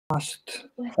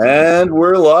And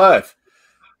we're live.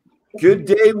 Good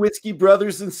day, whiskey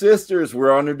brothers and sisters.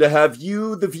 We're honored to have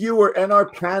you, the viewer, and our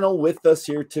panel with us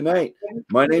here tonight.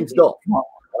 My name's Dolph.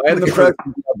 I am the president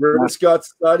of the Alberta Scotch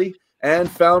Society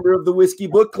and founder of the Whisky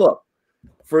Book Club.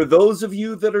 For those of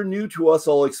you that are new to us,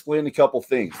 I'll explain a couple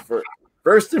things.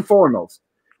 First and foremost,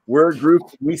 we're a group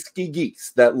of whiskey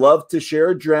geeks that love to share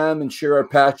a dram and share our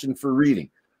passion for reading,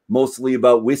 mostly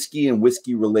about whiskey and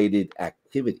whiskey-related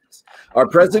activities. Our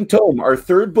present tome, our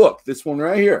third book, this one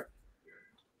right here,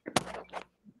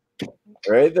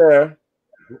 right there,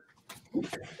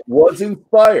 was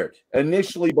inspired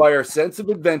initially by our sense of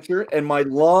adventure and my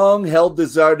long-held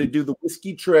desire to do the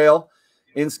whiskey trail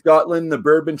in Scotland, the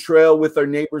Bourbon Trail with our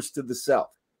neighbors to the south.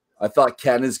 I thought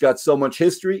Canada's got so much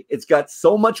history, it's got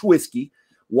so much whiskey,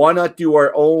 why not do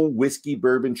our own whiskey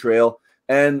bourbon trail,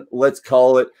 and let's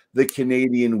call it the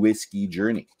Canadian Whisky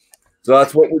Journey. So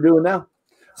that's what we're doing now.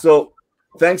 So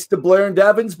thanks to Blair and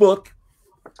Davin's book,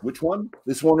 which one?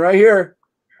 This one right here.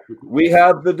 We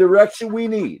have the direction we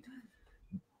need,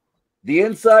 the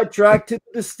inside track to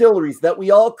the distilleries that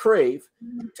we all crave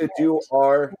to do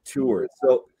our tours.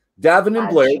 So Davin and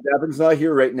Blair, Davin's not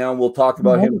here right now, and we'll talk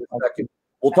about him in a second.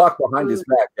 We'll talk behind his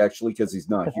back, actually, because he's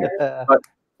not here. But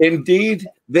indeed,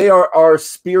 they are our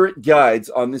spirit guides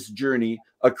on this journey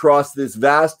across this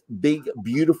vast, big,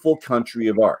 beautiful country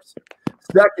of ours.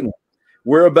 Secondly,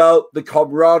 we're about the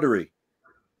camaraderie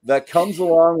that comes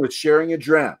along with sharing a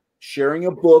dram, sharing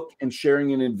a book, and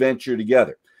sharing an adventure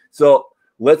together. So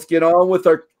let's get on with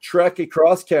our trek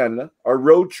across Canada, our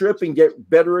road trip, and get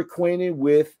better acquainted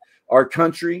with our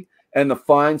country and the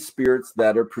fine spirits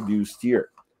that are produced here.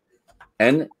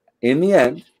 And in the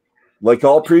end, like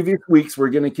all previous weeks, we're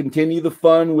going to continue the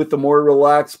fun with a more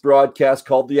relaxed broadcast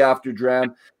called the After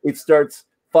Dram. It starts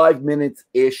 5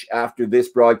 minutes-ish after this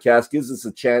broadcast, gives us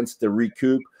a chance to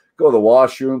recoup, go to the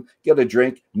washroom, get a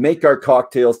drink, make our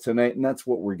cocktails tonight, and that's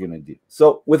what we're going to do.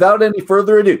 So without any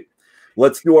further ado,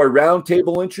 let's do our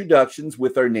roundtable introductions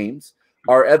with our names,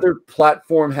 our other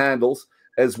platform handles,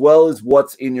 as well as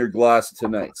what's in your glass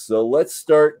tonight. So let's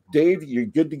start. Dave, you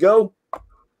good to go?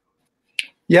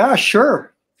 Yeah,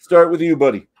 sure. Start with you,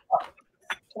 buddy.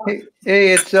 Hey,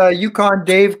 it's Yukon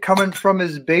Dave coming from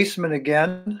his basement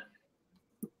again.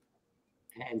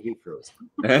 And he froze.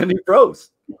 And he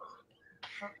froze.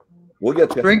 We'll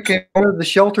get to drinking one of the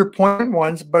Shelter Point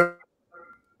ones, but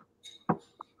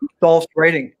Dolph's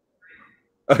writing.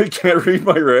 I can't read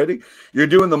my writing. You're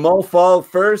doing the Mull Fall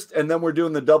first, and then we're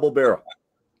doing the double barrel.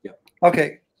 Yeah.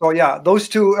 Okay. So yeah, those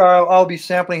two I'll be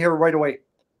sampling here right away.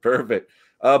 Perfect.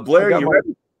 Blair, you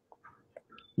ready?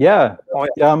 Yeah,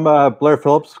 I'm Blair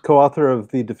Phillips, co-author of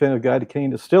the Definitive Guide to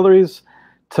Canadian Distilleries.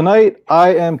 Tonight,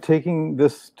 I am taking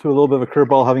this to a little bit of a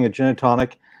curveball, having a gin and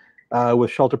tonic with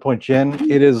Shelter Point Gin.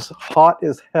 It is hot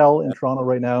as hell in Toronto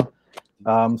right now,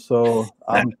 so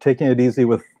I'm taking it easy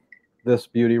with this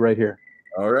beauty right here.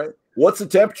 All right. What's the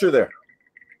temperature there?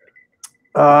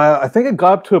 I think it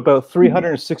got up to about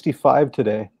 365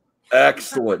 today.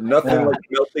 Excellent. Nothing like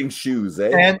melting shoes,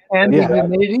 eh? And the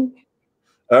humidity?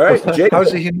 All right, Jacob.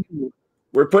 How's the humidity?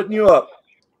 We're putting you up.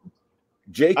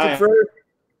 Jacob first.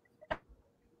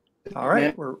 All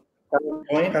right. We're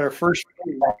got our first.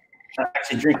 I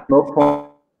actually drink Milk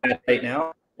Point right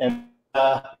now. And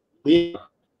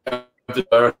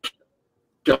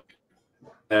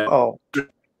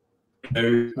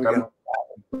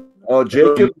Oh,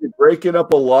 Jacob, you're breaking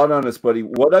up a lot on us, buddy.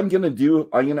 What I'm going to do,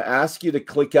 I'm going to ask you to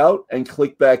click out and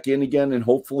click back in again, and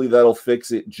hopefully that'll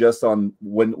fix it just on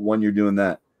when you're doing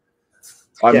that.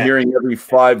 I'm hearing every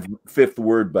fifth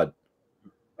word, bud.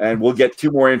 And we'll get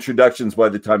 2 more introductions by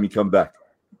the time you come back.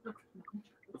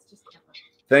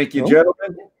 Thank you,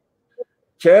 gentlemen.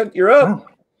 Kent, you're up.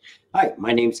 Hi,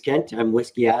 my name's Kent. I'm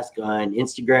Whiskey Ask on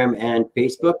Instagram and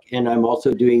Facebook, and I'm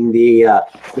also doing the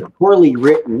poorly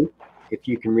written, if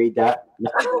you can read that.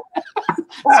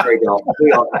 Sorry, Del.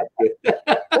 We all have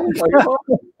to.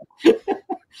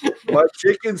 My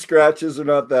chicken scratches are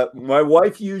not that. My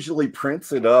wife usually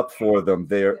prints it up for them.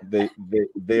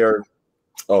 They are.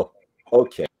 Oh,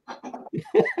 okay.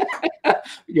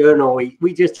 No,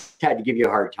 we just had to give you a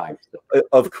hard time. So.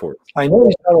 Of course. I know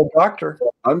he's not a doctor.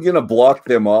 I'm gonna block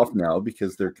them off now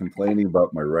because they're complaining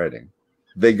about my writing.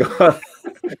 They got.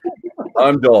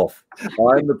 I'm Dolph.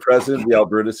 I'm the president of the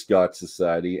Alberta Scotch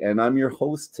Society, and I'm your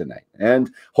host tonight.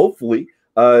 And hopefully,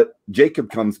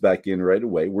 Jacob comes back in right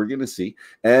away. We're going to see,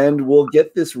 and we'll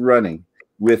get this running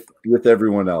with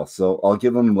everyone else. So I'll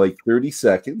give them like 30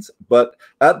 seconds. But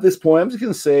at this point, I'm just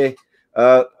going to say,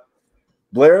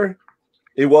 Blair,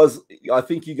 I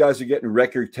think you guys are getting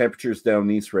record temperatures down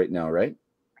east right now, right?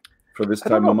 For this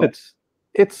time of month.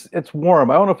 It's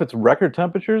warm. I don't know if it's record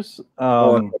temperatures.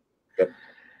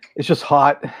 It's just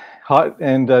hot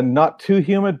and not too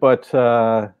humid, but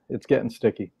it's getting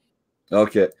sticky.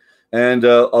 Okay. And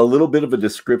a little bit of a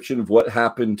description of what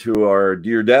happened to our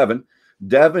dear Davin.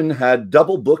 Davin had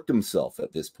double booked himself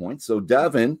at this point. So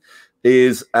Davin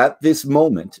is at this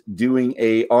moment doing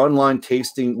a online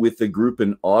tasting with a group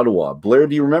in Ottawa. Blair,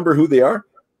 do you remember who they are?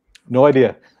 No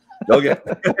idea. Okay.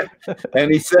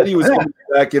 And he said he was going to be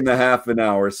back in the half an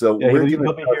hour. So yeah, he'll be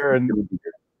here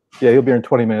he'll be here in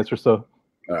 20 minutes or so.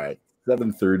 All right.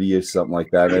 7:30 or something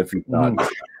like that. If he's not.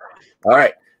 All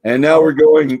right. And now we're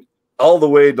going all the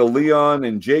way to Leon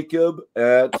and Jacob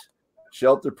at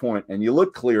Shelter Point. And you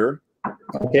look clear.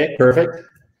 Okay, perfect.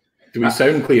 Do we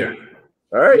sound clear?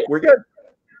 All right, we're good.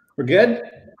 We're good?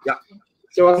 Yeah.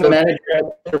 So I'm the manager at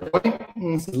Shelter Point.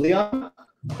 This is Leon.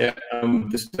 Yeah, I'm a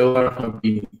distiller. I've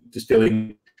been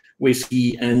distilling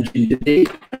whiskey and gin today.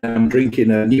 I'm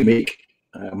drinking a new make.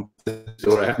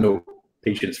 So I have no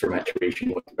patience for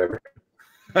maturation whatsoever.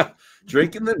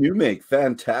 Drinking the new make.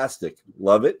 Fantastic.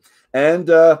 Love it. And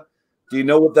do you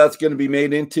know what that's going to be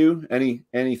made into?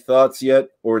 Any thoughts yet?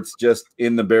 Or it's just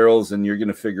in the barrels and you're going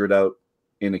to figure it out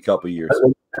in a couple of years?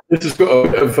 This has got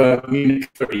a bit of Munich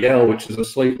 30L, which is a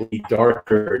slightly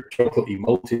darker chocolatey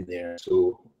malt in there.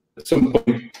 So at some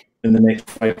point in the next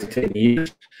 5 to 10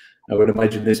 years, I would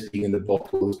imagine this being in the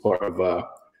bottle as part of a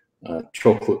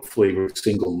chocolate flavored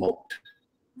single malt.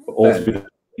 But also,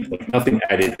 like nothing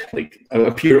added, like a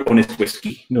pure honest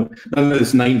whiskey. No, none of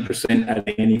this 9%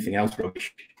 adding anything else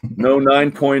rubbish. No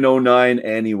 9.09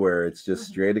 anywhere. It's just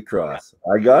straight across.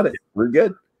 I got it. We're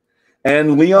good.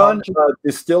 And Leon,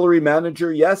 distillery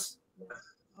manager, yes?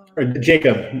 Or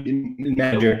Jacob,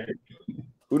 manager.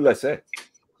 Who did I say?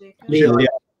 Leon.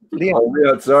 Oh,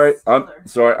 Leon, sorry. I'm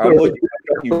sorry. I'm looking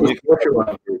at you.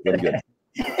 I'm good.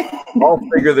 I'll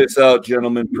figure this out,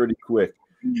 gentlemen, pretty quick.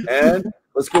 And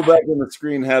let's go back on the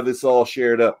screen and have this all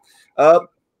shared up.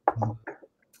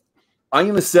 I'm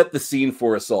going to set the scene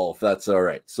for us all, if that's all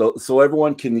right. So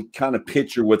everyone can kind of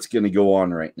picture what's going to go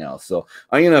on right now. So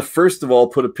I'm going to, first of all,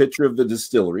 put a picture of the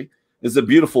distillery. It's a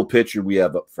beautiful picture we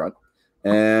have up front.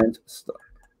 And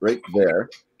right there.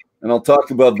 And I'll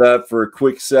talk about that for a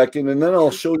quick second, and then I'll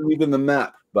show you even the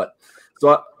map. But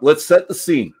so let's set the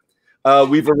scene.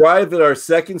 We've arrived at our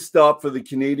second stop for the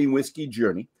Canadian Whisky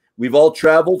Journey. We've all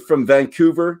traveled from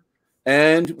Vancouver,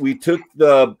 and we took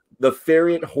the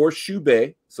ferry at Horseshoe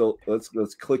Bay. So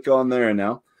let's click on there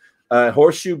now.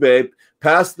 Horseshoe Bay,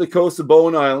 past the coast of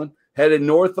Bowen Island, headed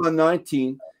north on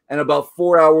 19, and about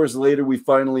 4 hours later, we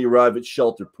finally arrive at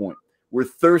Shelter Point. We're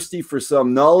thirsty for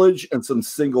some knowledge and some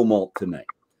single malt tonight.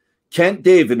 Kent,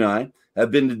 Dave, and I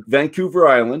have been to Vancouver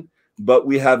Island, but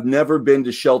we have never been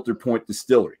to Shelter Point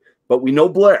Distillery. But we know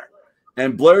Blair,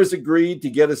 and Blair's agreed to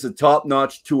get us a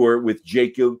top-notch tour with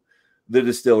Jacob, the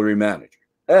distillery manager,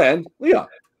 and Leon,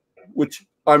 which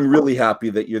I'm really happy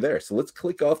that you're there. So let's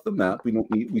click off the map.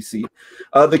 We see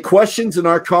the questions in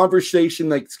our conversation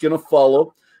that's going to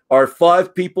follow are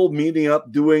 5 people meeting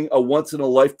up doing a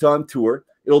once-in-a-lifetime tour.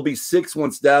 It'll be 6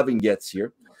 once Davin gets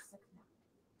here.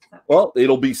 Well,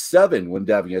 it'll be 7 when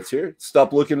Davin gets here.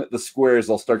 Stop looking at the squares.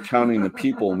 I'll start counting the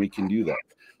people, and we can do that.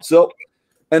 So,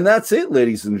 and that's it,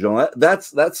 ladies and gentlemen.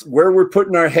 That's where we're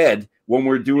putting our head when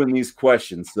we're doing these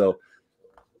questions. So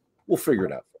we'll figure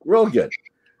it out. We're all good.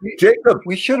 Jacob,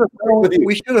 we should have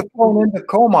flown into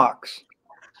Comox.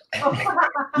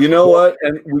 You know what?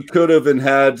 And we could have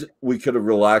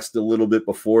relaxed a little bit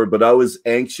before, but I was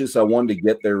anxious. I wanted to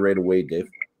get there right away, Dave.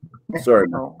 Sorry.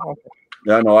 Oh, okay.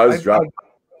 Yeah, no, I was dropping.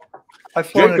 I've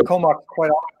flown into Comox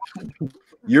quite often.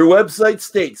 Your website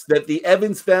states that the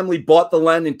Evans family bought the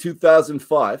land in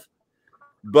 2005,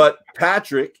 but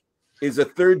Patrick is a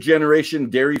third-generation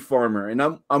dairy farmer, and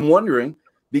I'm wondering,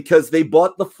 because they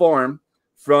bought the farm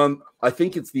from, I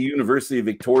think it's the University of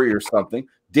Victoria or something.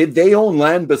 Did they own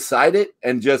land beside it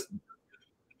and just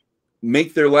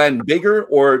make their land bigger,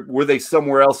 or were they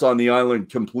somewhere else on the island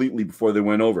completely before they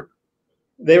went over?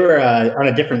 They were on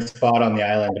a different spot on the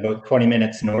island, about 20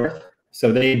 minutes north.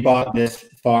 So they bought this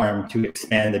farm to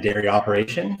expand the dairy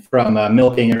operation from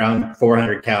milking around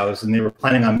 400 cows, and they were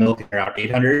planning on milking around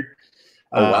 800.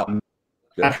 Oh, wow.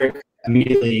 Patrick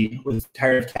immediately was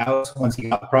tired of cows once he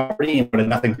got the property and wanted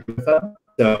nothing to do with them.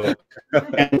 So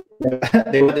and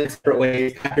they went their separate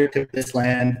ways. Patrick took this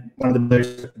land. One of the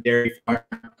brothers took the dairy farm.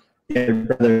 The other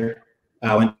brother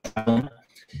went traveling.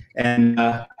 And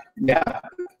yeah,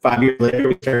 5 years later,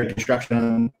 we started construction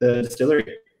on the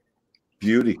distillery.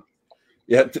 Beauty.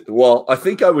 Yeah, well, I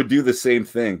think I would do the same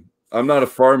thing. I'm not a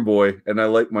farm boy, and I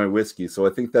like my whiskey, so I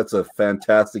think that's a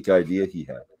fantastic idea he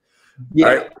had. Yeah.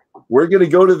 All right. We're going to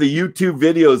go to the YouTube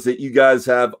videos that you guys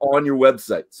have on your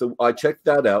website. So I checked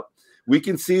that out. We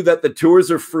can see that the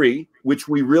tours are free, which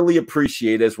we really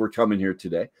appreciate as we're coming here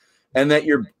today. And that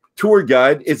your tour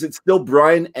guide, is it still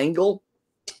Brian Engel?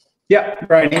 Yeah,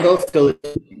 Brian Engel, still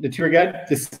the tour guide,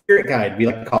 the spirit guide, we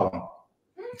like to call him.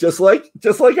 Just like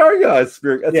our guys,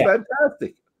 Spirit. That's Yeah.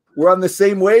 fantastic. We're on the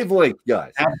same wavelength,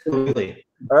 guys. Absolutely.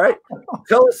 All right.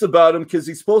 Tell us about him, because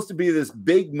he's supposed to be this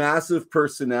big, massive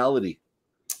personality.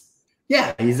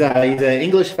 Yeah, he's an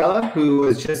English fella who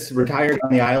was just retired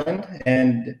on the island.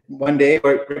 And one day,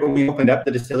 when we opened up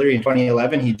the distillery in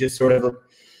 2011, he just sort of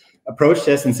approached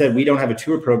us and said, we don't have a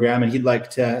tour program and he'd like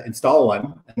to install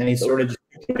one. And then he sort of just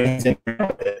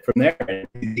from there. And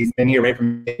he's been here right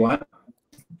from day one.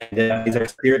 And he's our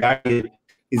spirit guy.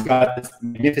 He's got this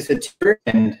magnificent tour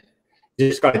and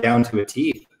just got it down to a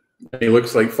T. He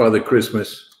looks like Father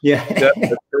Christmas. Yeah. That's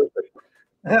perfect.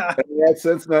 And the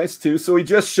accent's nice too. So he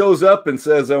just shows up and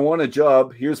says, I want a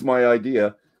job. Here's my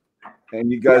idea.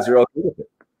 And you guys are all good with it.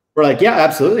 We're like, yeah,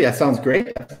 absolutely. That sounds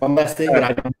great. That's one less thing that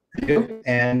I don't do.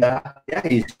 And yeah,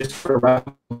 he's just for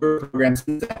around programs.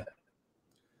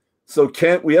 So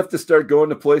Kent, we have to start going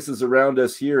to places around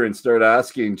us here and start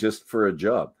asking just for a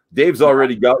job. Dave's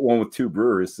already got one with 2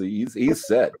 brewers, so he's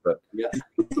set. But Yeah.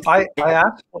 I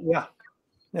asked, yeah.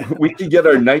 we can get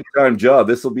our nighttime job.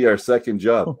 This will be our second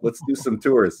job. Let's do some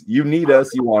tours. You need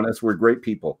us. You want us. We're great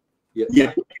people.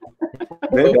 Yeah.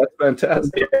 Man, that's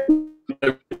fantastic.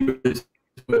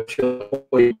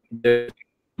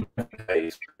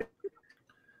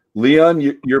 Leon,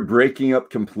 you're breaking up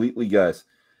completely, guys.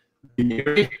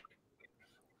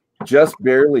 Just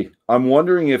barely. I'm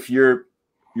wondering if you're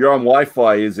on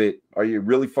Wi-Fi. Are you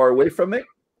really far away from it?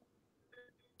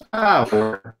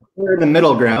 We're in the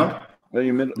middle ground. So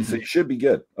you should be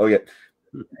good. Okay.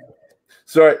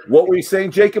 Sorry, what were you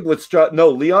saying, Jacob?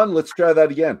 Leon, let's try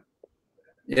that again.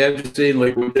 Yeah, I'm just saying,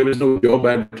 like, there was no job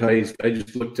advertised. I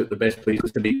just looked at the best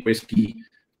places to make whiskey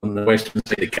on the western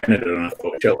side of Canada, and I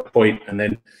thought Shelter Point, and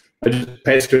then I just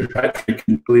pestered Patrick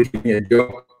and gave me a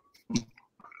job.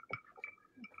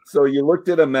 So you looked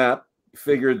at a map,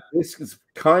 figured this is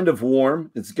kind of warm.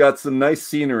 It's got some nice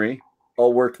scenery.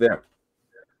 I'll work there.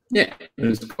 Yeah,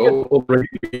 it's all right.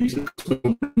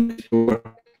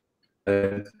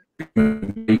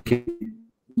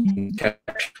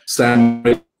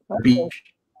 Sandwich beach.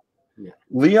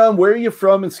 Leon, where are you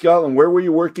from in Scotland? Where were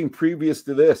you working previous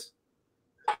to this?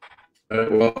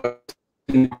 Well,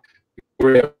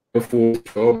 before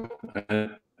job,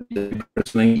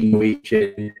 first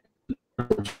 19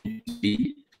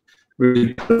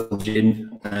 really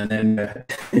gin, and then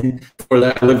before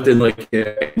that I lived in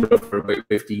Edinburgh for about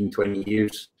 15-20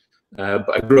 years, but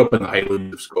I grew up in the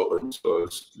Highlands of Scotland, so I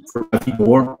was from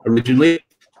Moor originally,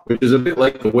 which is a bit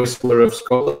like the Whistler of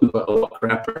Scotland, but a lot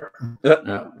crapper.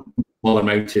 Smaller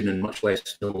mountain and much less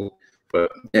snow,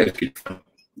 but yeah, it's good fun.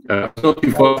 It's not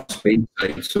too far from Spain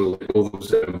side, so all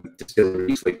those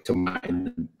distilleries like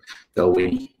Tomatin and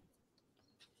Dalwhinnie.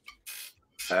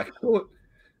 Excellent.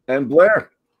 And Blair,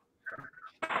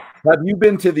 have you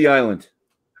been to the island?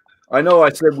 I know I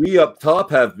said we up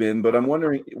top have been, but I'm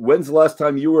wondering, when's the last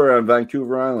time you were on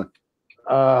Vancouver Island?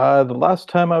 The last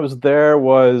time I was there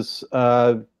was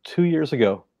 2 years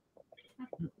ago.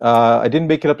 I didn't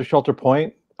make it up to Shelter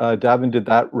Point. Davin did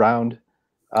that round,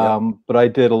 but I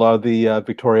did a lot of the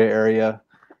Victoria area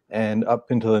and up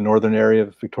into the northern area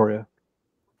of Victoria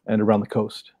and around the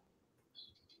coast.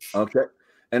 Okay.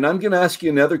 And I'm going to ask you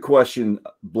another question,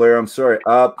 Blair. I'm sorry.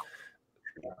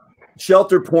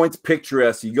 Shelter Point's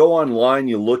picturesque. You go online,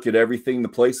 you look at everything. The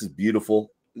place is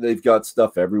beautiful. They've got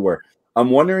stuff everywhere. I'm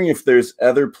wondering if there's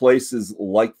other places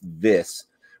like this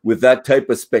with that type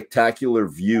of spectacular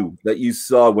view that you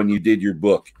saw when you did your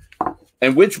book.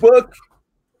 And which book?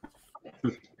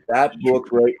 That book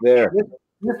right there.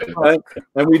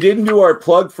 And we didn't do our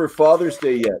plug for Father's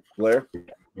Day yet, Blair.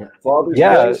 Father's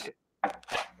Day.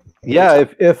 Yeah,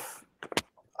 if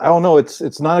I don't know,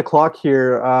 it's 9 o'clock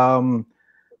here.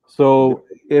 So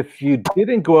if you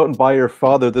didn't go out and buy your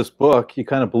father this book, you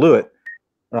kind of blew it.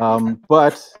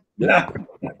 But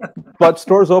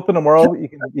stores open tomorrow.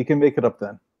 You can make it up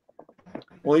then.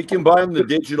 Well, you can buy them the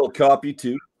digital copy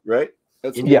too, right?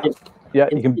 Yeah,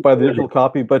 you can buy the digital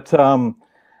copy. But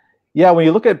yeah, when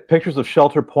you look at pictures of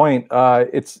Shelter Point,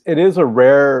 it is a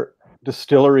rare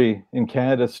distillery in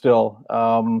Canada still.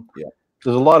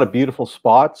 There's a lot of beautiful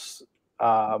spots,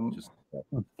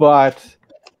 but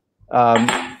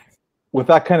with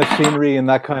that kind of scenery and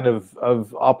that kind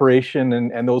of operation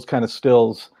and those kind of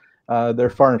stills, they're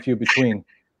far and few between.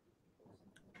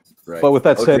 Right. But with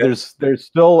that said, Okay. there's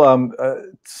still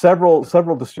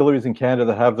several distilleries in Canada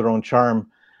that have their own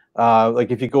charm.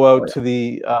 Like if you go out to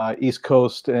the East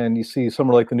Coast and you see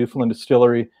somewhere like the Newfoundland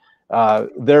Distillery,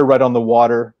 they're right on the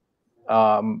water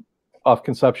off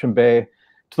Conception Bay,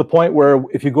 to the point where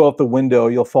if you go out the window,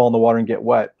 you'll fall in the water and get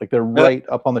wet. Like they're right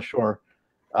up on the shore.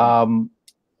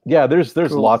 Yeah, there's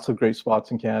Cool. lots of great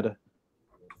spots in Canada.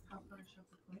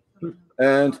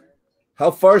 And how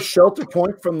far is Shelter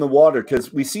Point from the water?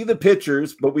 Because we see the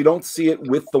pictures, but we don't see it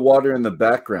with the water in the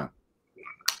background.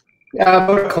 Yeah,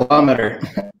 about a kilometer.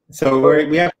 So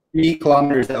we have 3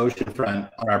 kilometers of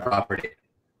oceanfront on our property.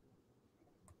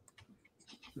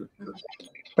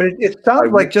 But it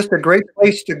sounds like just a great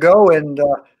place to go. And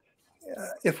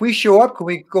if we show up, can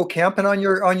we go camping on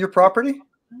your property?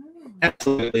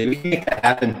 Absolutely, we can make that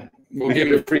happen. We'll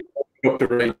give it a free up the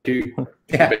right too.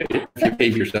 Yeah. If you pay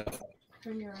yourself.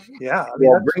 Yeah.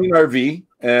 Well, bring an RV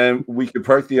and we could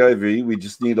park the RV. We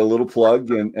just need a little plug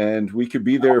and we could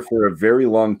be there for a very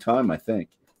long time, I think.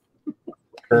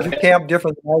 You camp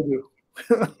different than I do.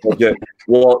 Okay.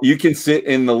 Well, you can sit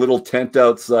in the little tent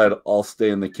outside. I'll stay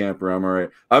in the camper. I'm all right.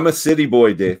 I'm a city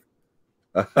boy, Dave.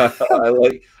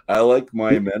 I like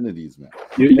my amenities, man.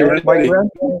 My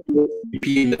grandparents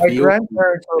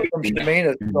are from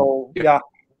Shemana, so yeah.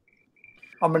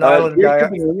 I'm an island guy.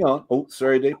 Oh,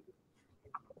 sorry, Dave.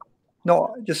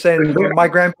 No, just saying my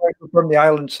grandparents are from the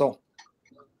island, so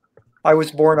I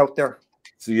was born out there.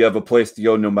 So you have a place to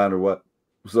go no matter what.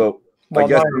 So Well, I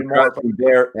guess not we're anymore, from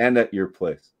there and at your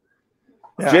place.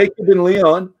 Yeah. Jacob and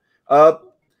Leon, how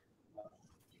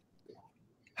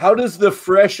does the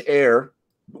fresh air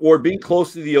or being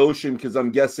close to the ocean, because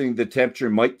I'm guessing the temperature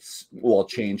might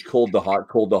change cold to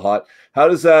hot. How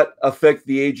does that affect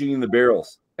the aging in the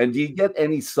barrels? And do you get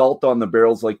any salt on the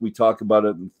barrels like we talk about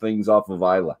it and things off of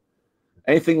Isla?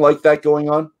 Anything like that going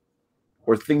on?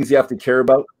 Or things you have to care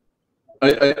about?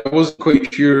 I wasn't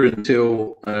quite sure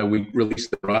until we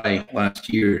released the rye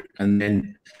last year, and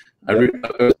then I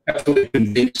was absolutely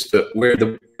convinced that where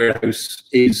the warehouse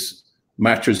is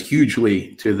matters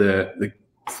hugely to the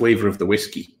flavor of the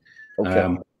whiskey.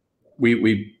 Okay.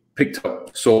 We picked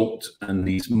up salt and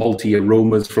these malty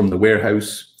aromas from the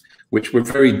warehouse, which were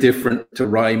very different to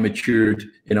rye matured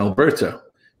in Alberta,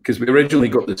 because we originally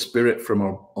got the spirit from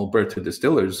our Alberta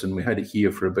distillers, and we had it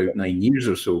here for about 9 years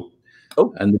or so.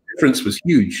 Oh. And the difference was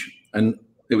huge, and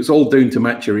it was all down to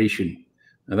maturation,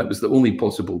 and that was the only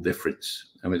possible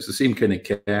difference. I mean, it's the same kind of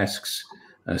casks,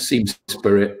 same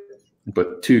spirit,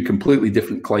 but 2 completely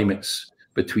different climates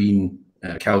between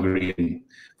Calgary and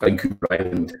Vancouver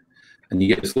Island, and you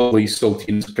get this lovely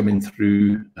saltiness coming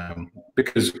through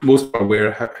because most of our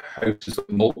warehouse is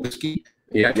malt whiskey.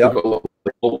 You actually got a lot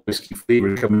of malt whiskey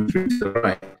flavor coming through to the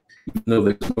rye, even though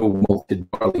there's no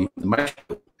malted barley in the mash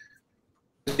bill.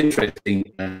 It's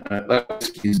interesting. That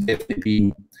whiskey has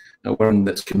definitely been one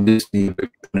that's convinced me about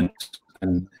difference,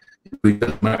 and it really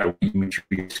doesn't matter what you mature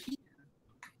your whiskey.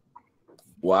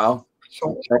 Wow.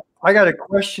 So I got a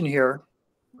question here.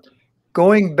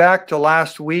 Going back to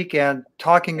last week and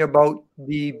talking about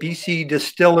the BC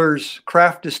distillers,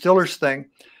 craft distillers thing.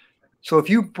 So if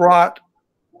you brought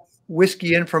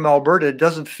whiskey in from Alberta, it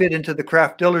doesn't fit into the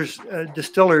craft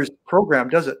distillers program,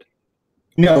 does it?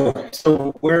 No.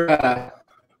 So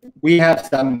we have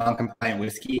some non-compliant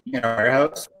whiskey in our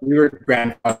warehouse. We were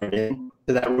grandfathered into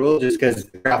that rule just because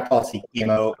the craft policy came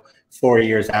out 4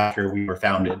 years after we were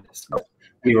founded. So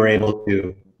we were able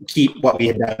to keep what we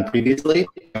had done previously.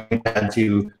 We had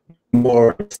to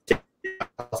more stick to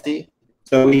policy.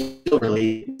 So we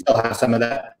still have some of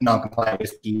that non-compliant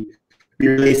whiskey. We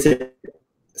release it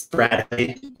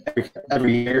sporadically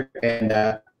every year, and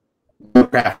no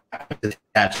craft is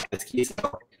attached to whiskey,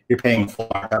 so you're paying full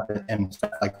markup and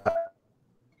stuff like that.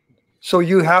 So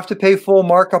you have to pay full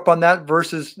markup on that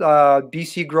versus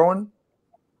BC growing?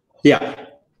 Yeah.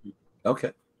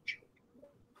 Okay.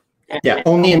 Yeah,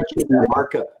 only in the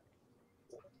markup.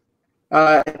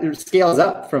 It scales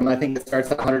up from, I think it starts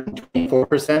at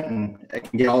 124%, and it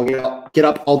can get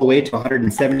up all the way to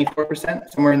 174%,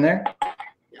 somewhere in there.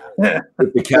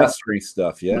 The cask-free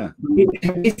stuff, yeah. We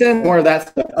send more of that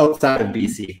stuff outside of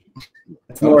BC.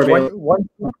 It's more available.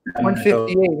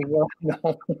 158. Well,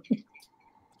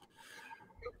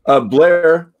 no.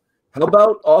 Blair, how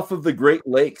about off of the Great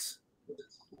Lakes?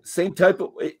 Same type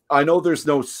of. I know there's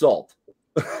no salt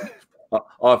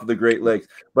off of the Great Lakes,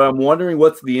 but I'm wondering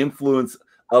what's the influence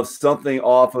of something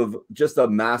off of just a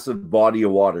massive body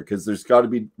of water, because there's got to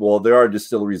be. Well, there are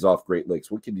distilleries off Great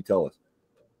Lakes. What can you tell us?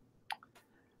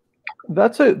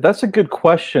 That's a good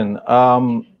question.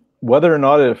 Whether or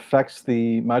not it affects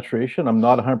the maturation, I'm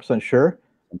not 100% sure.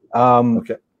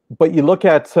 Okay. but you look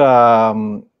at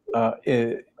in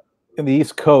the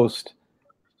East Coast,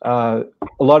 a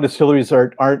lot of distilleries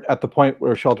aren't at the point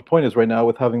where Shelter Point is right now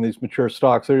with having these mature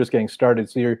stocks. They're just getting started,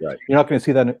 so you're not going to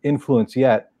see that influence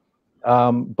yet.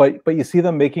 But you see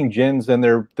them making gins, and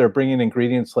they're bringing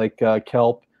ingredients like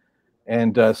kelp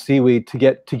and seaweed to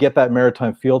get that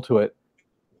maritime feel to it.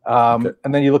 And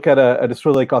then you look at a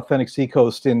distillery like Authentic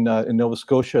Seacoast in Nova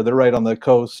Scotia. They're right on the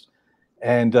coast,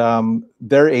 and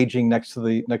they're aging next to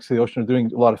the ocean. They're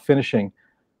doing a lot of finishing,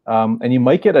 and you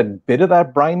might get a bit of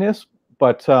that brininess,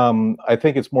 but I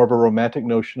think it's more of a romantic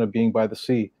notion of being by the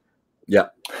sea. Yeah.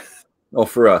 Oh,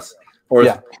 for us. Or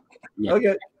yeah.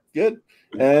 Okay. Good.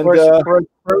 And for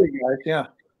guys, yeah.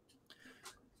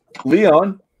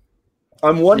 Leon,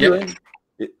 I'm wondering.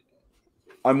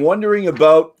 I'm wondering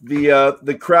about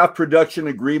the craft production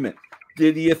agreement.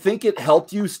 Did you think it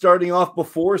helped you starting off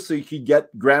before so you could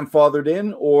get grandfathered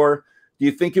in, or do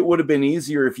you think it would have been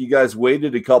easier if you guys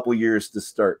waited a couple years to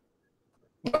start?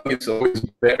 It's always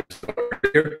better to start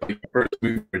earlier. The first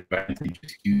mover advantage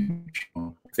is huge. I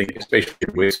think, especially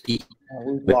in whiskey.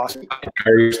 We've lost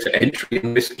barriers to entry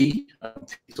in whiskey. It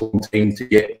takes a long time to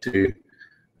get to,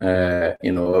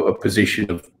 a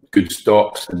position of good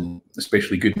stocks, and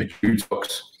especially good mature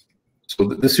stocks. So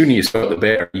the sooner you start, the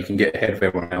better. You can get ahead of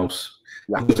everyone else.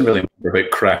 It doesn't really matter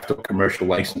about craft or commercial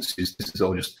licenses. This is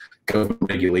all just government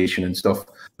regulation and stuff.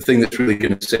 The thing that's really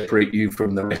going to separate you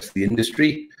from the rest of the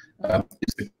industry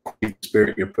is the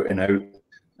spirit you're putting out,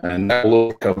 and that will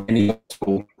overcome any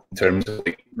obstacle in terms of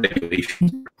like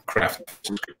regulation,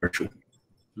 craft, commercial.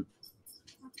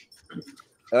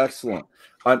 Excellent.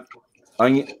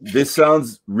 This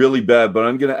sounds really bad, but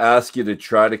I'm going to ask you to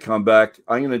try to come back.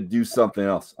 I'm going to do something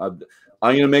else. I'm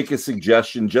going to make a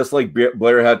suggestion, just like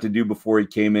Blair had to do before he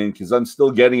came in, because I'm still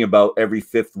getting about every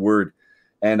fifth word,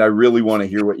 and I really want to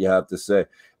hear what you have to say.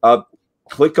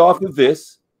 Click off of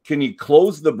this. Can you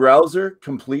close the browser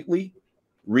completely,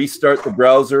 restart the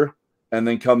browser, and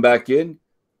then come back in?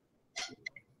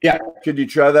 Yeah. Could you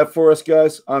try that for us,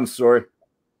 guys? I'm sorry.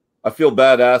 I feel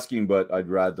bad asking, but I'd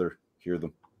rather hear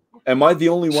them. Am I the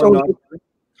only one?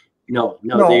 No,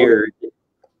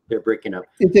 they're breaking up.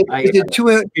 Is it too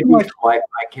much Wi-Fi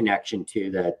connection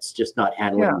too? That's just not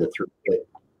handling the throughput.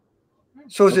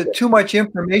 So is it too much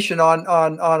information on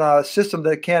a system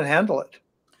that can't handle it?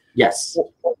 Yes.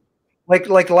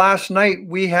 Like last night,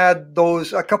 we had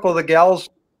a couple of the gals.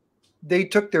 They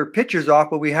took their pictures off,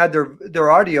 but we had their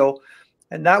audio,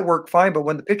 and that worked fine. But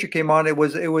when the picture came on, it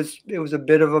was a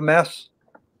bit of a mess.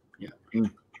 Yeah.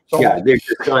 So, yeah, they're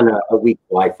just on a weak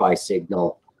Wi-Fi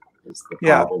signal.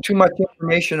 Yeah, too much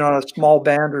information on a small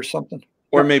band or something.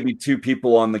 Or maybe two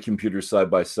people on the computer side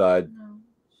by side.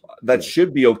 That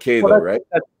should be okay, though, right?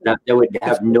 That would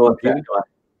have no effect on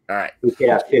it. All right. We could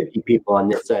have 50 people on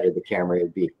this side of the camera.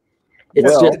 It'd be.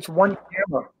 It's one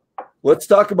camera. Let's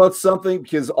talk about something,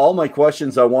 because all my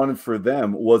questions I wanted for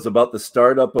them was about the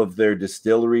startup of their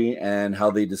distillery and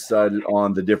how they decided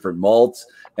on the different malts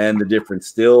and the different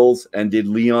stills, and did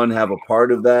Leon have a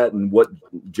part of that, and what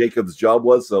Jacob's job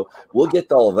was. So we'll get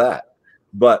to all of that,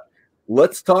 but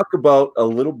let's talk about a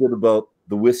little bit about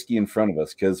the whiskey in front of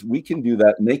us, because we can do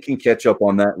that and they can catch up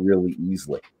on that really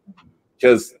easily,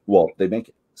 because they make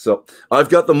it. So I've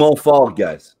got the Montfal,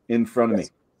 guys, in front of me.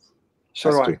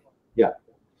 So do I. Yeah.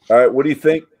 All right, what do you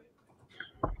think?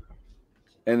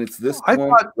 And it's this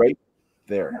one right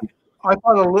there. I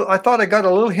thought I got a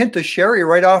little hint of sherry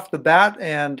right off the bat,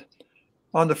 and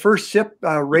on the first sip,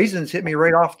 raisins hit me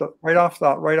right off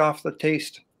the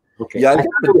taste. Okay. Yeah, I thought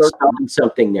it was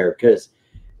something there, because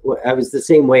I was the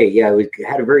same way. Yeah, it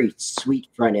had a very sweet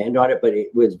front end on it, but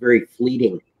it was very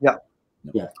fleeting. Yeah.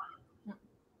 Yeah.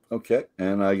 Okay,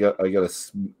 and I got a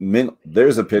mint.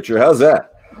 There's a picture. How's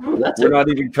that? We're not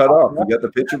even cut off. We got the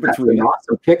picture between. That's an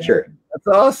awesome picture. That's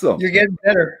awesome. You're getting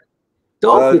better.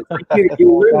 Dolph,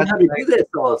 you learn how to do this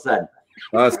all of a sudden.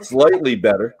 Slightly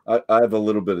better. I have a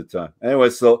little bit of time. Anyway,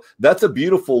 so that's a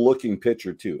beautiful looking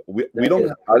picture too. I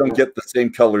don't get the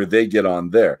same color they get on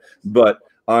there, but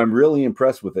I'm really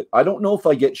impressed with it. I don't know if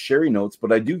I get sherry notes,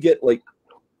 but I do get, like,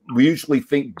 we usually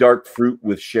think dark fruit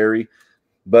with sherry,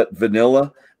 but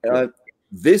vanilla.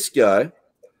 This guy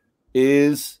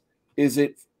is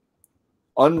it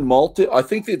unmalted? I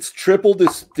think it's triple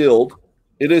distilled.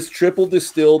 It is triple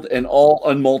distilled and all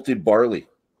unmalted barley.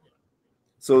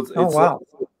 So it's wow.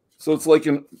 So it's like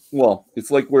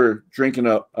it's like we're drinking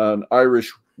an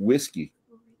Irish whiskey.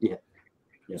 Yeah.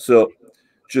 So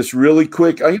just really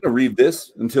quick, I'm going to read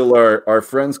this until our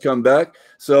friends come back.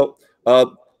 So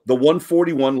the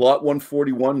 141, lot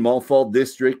 141, Montfal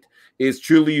District is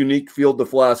truly unique field to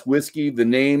flask whiskey. The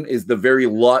name is the very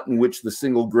lot in which the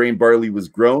single grain barley was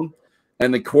grown,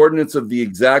 and the coordinates of the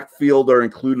exact field are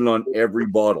included on every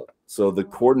bottle. So the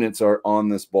coordinates are on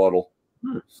this bottle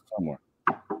somewhere.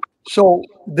 So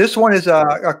this one is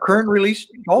a current release?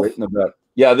 Right in the back.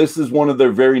 Yeah, this is one of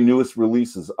their very newest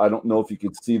releases. I don't know if you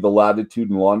could see the latitude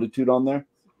and longitude on there.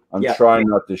 I'm trying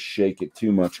not to shake it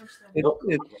too much.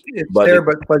 It's there,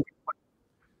 but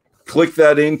click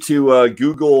that into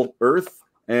Google Earth,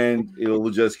 and it'll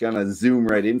just kind of zoom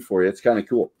right in for you. It's kind of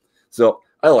cool. So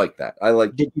I like that. I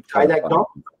like. Did you try that, Dom?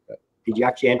 Did you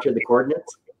actually enter the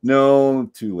coordinates? No,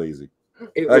 too lazy.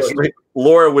 Actually,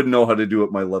 Laura wouldn't know how to do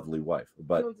it, my lovely wife.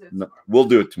 But no, we'll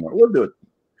do it tomorrow. We'll do it,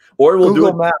 or we'll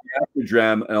Google do it after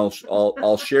Dram, and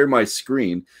I'll share my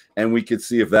screen, and we could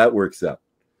see if that works out,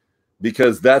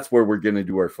 because that's where we're going to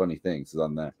do our funny things, is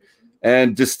on that.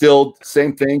 And distilled,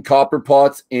 same thing, copper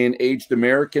pots in aged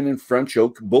American and French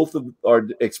oak. Both of our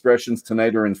expressions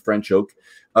tonight are in French oak.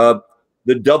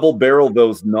 The double barrel, though,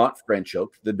 is not French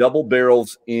oak. The double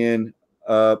barrel's in,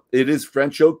 it is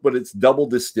French oak, but it's double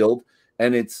distilled,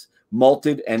 and it's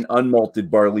malted and unmalted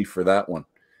barley for that one.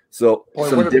 So,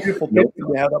 what a beautiful picture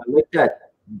you have. I like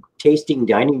that tasting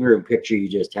dining room picture you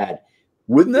just had.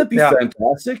 Wouldn't that be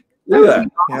fantastic? Look at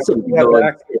that. Awesome.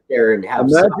 Sit there and have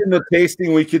imagine the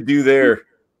tasting we could do there.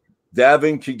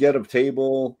 Davin could get a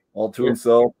table all to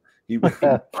himself. That's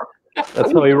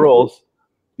how he rolls.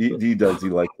 He does. He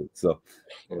likes it. So,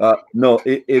 no,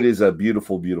 it is a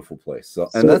beautiful, beautiful place. So,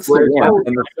 and that's the one.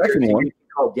 And the second one, you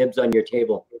call dibs on your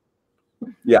table.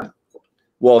 Yeah.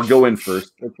 Well, I'll go in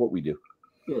first. That's what we do.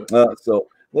 So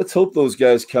let's hope those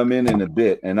guys come in a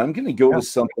bit. And I'm going to go to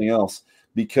something else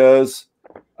because,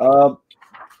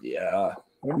 yeah,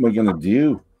 what am I going to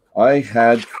do? I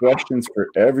had questions for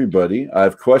everybody. I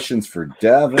have questions for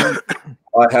Davin.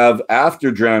 I have after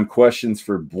Dram questions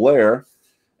for Blair.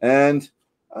 And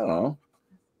I don't know.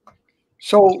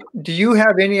 So do you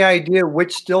have any idea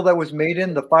which still that was made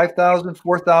in, the 5,000,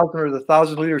 4,000, or the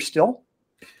 1,000-liter still?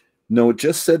 No, it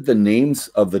just said the names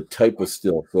of the type of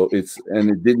still. So and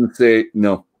it didn't say,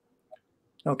 no.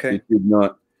 Okay. It did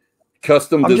not.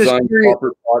 Custom designed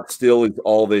copper pot still is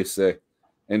all they say.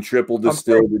 And triple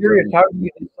distilled. I'm curious, how do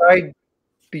you decide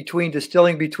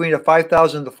distilling between a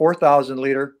 5,000 to 4,000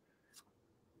 liter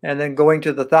and then going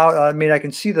to the 1,000? I mean, I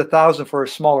can see the 1,000 for a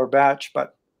smaller batch,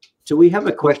 but. So we have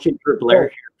a question for Blair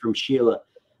here from Sheila.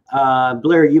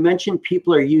 Blair, you mentioned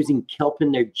people are using kelp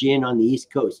in their gin on the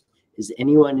East Coast. Is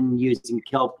anyone using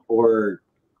kelp or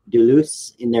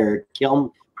Duluth in their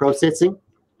kiln processing?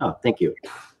 Oh, thank you.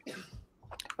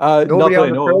 Nobody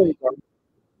on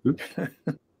the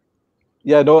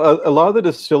Yeah, no, a lot of the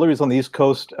distilleries on the East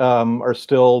Coast are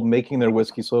still making their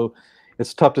whiskey, so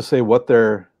it's tough to say what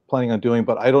they're planning on doing.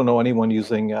 But I don't know anyone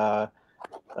using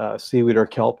seaweed or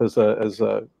kelp as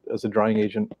a drying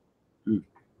agent.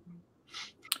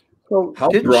 So how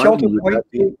briny would that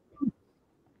be?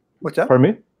 What's that?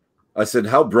 Pardon me? I said,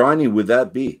 how briny would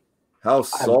that be? How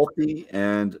salty?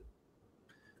 And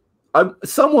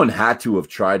someone had to have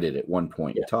tried it at one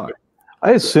point in time.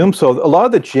 I assume so. A lot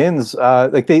of the gins,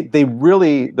 like they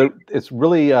really they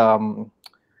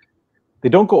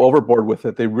don't go overboard with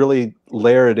it. They really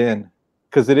layer it in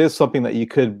because it is something that you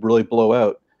could really blow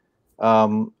out.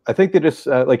 I think they just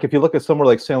like if you look at somewhere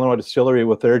like Saint Laurent Distillery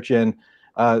with their gin,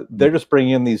 they're just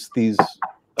bringing in these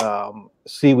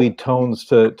seaweed tones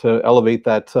to elevate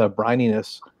that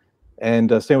brininess,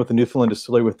 and same with the Newfoundland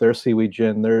Distillery with their seaweed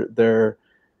gin.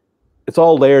 It's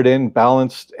all layered in,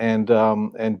 balanced, and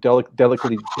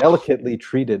delicately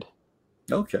treated.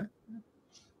 Okay.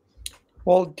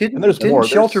 Well, didn't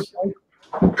Shelter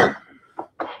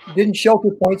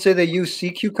Point say they use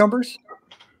sea cucumbers?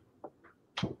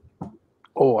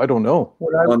 Oh, I don't know.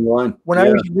 When I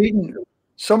was reading,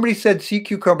 somebody said sea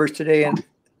cucumbers today, and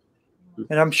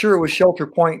I'm sure it was Shelter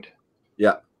Point.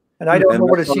 Yeah. And I don't know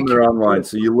what a sea cucumber online.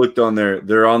 So you looked on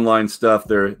their online stuff,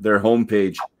 their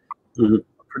homepage. Mm-hmm.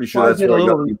 Pretty sure that's where I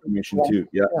got the information too.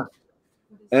 Yeah.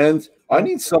 And I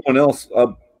need someone else.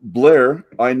 Blair,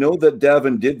 I know that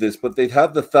Davin did this, but they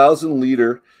have the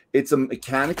 1,000-liter. It's a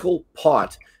mechanical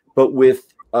pot, but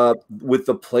with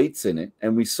the plates in it.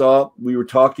 And we were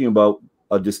talking about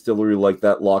a distillery like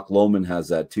that. Loch Lomond has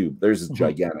that too. Theirs is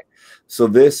gigantic. So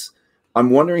I'm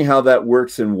wondering how that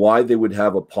works and why they would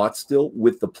have a pot still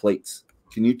with the plates.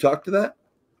 Can you talk to that?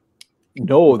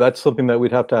 No, that's something that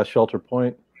we'd have to ask Shelter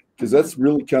Point. Because that's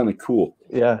really kind of cool.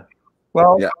 Yeah.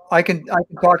 Well, I can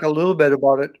talk a little bit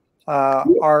about it.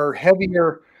 Our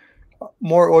heavier,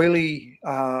 more oily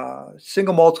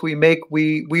single malts we make,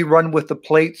 we run with the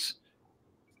plates.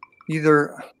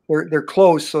 Either they're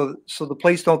closed, so the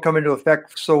plates don't come into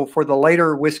effect. So for the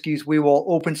lighter whiskeys, we will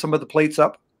open some of the plates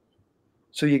up,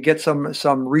 so you get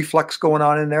some reflux going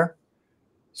on in there.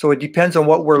 So it depends on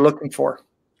what we're looking for.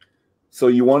 So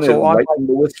you want to lighten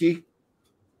the whiskey?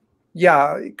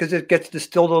 Yeah, because it gets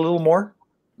distilled a little more.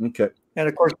 Okay. And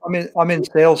of course, I'm in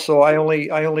sales, so I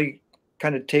only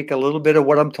kind of take a little bit of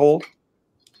what I'm told.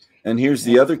 And here's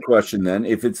the other question then.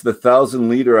 If it's the 1,000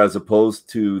 liter as opposed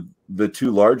to the 2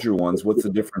 larger ones, what's the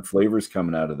different flavors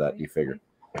coming out of that, you figure?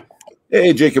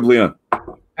 Hey, Jacob Leon.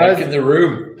 Back in the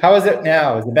room. How is it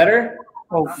now? Is it better?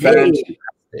 Oh, Fantastic,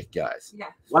 guys. Yeah.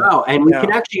 Wow, and we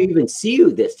can actually even see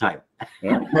you this time.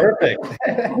 Yeah. Perfect.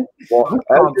 Well, as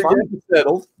you're getting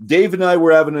settled, Dave and I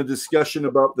were having a discussion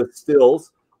about the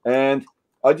stills, and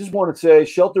I just want to say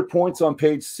Shelter Point's on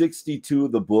page 62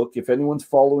 of the book. If anyone's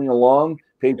following along,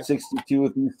 page 62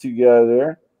 with these 2 guys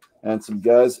there and some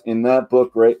guys in that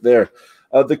book right there.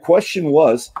 The question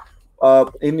was,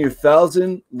 in your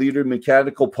 1,000 liter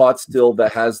mechanical pot still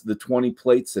that has the 20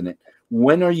 plates in it,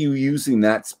 when are you using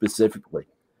that specifically?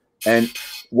 And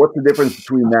what's the difference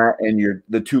between that and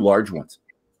the 2 large ones?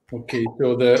 Okay,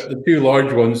 so the 2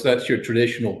 large ones, that's your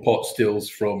traditional pot stills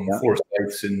from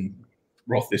Forsyths and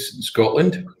Rothes in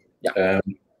Scotland. Yeah.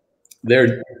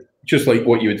 They're just like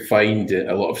what you would find at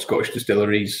a lot of Scottish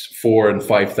distilleries, 4,000 and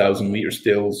 5,000 liter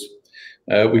stills.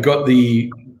 We got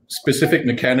the specific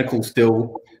mechanical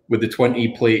still with the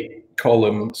 20 plate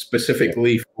column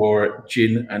specifically for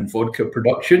gin and vodka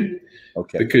production.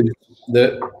 Okay. Because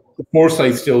the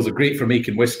Forsyth stills are great for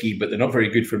making whiskey, but they're not very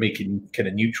good for making kind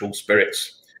of neutral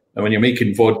spirits. And when you're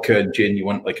making vodka and gin, you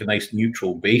want like a nice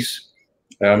neutral base.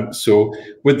 So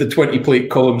with the 20 plate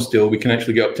column still, we can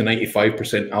actually get up to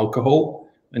 95% alcohol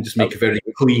and just make a very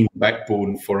clean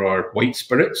backbone for our white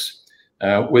spirits.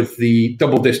 With the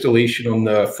double distillation on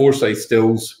the Forsyth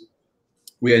stills,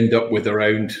 we end up with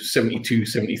around 72,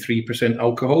 73%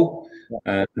 alcohol,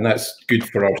 and that's good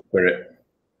for our spirit.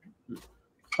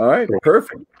 All right,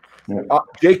 perfect.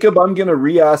 Jacob, I'm going to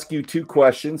re-ask you 2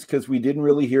 questions because we didn't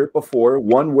really hear it before.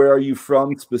 One, where are you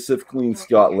from specifically in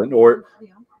Scotland, or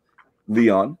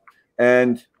Leon?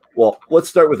 And, well, let's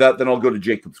start with that, then I'll go to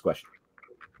Jacob's question.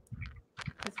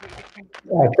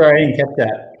 Sorry, I didn't catch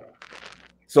that.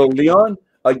 So, Leon,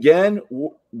 again,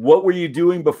 what were you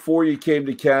doing before you came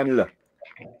to Canada?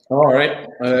 All right.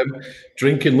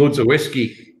 Drinking loads of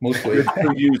whiskey, mostly. Good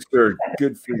for you, sir.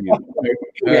 Good for you.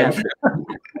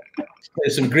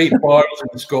 There's some great bars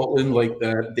in Scotland, like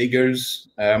the Diggers.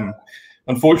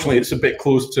 Unfortunately, it's a bit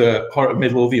close to Heart of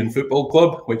Midlothian Football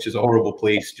Club, which is a horrible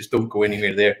place. Just don't go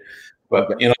anywhere there.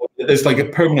 But, you know, there's like a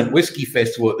permanent whiskey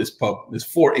festival at this pub. There's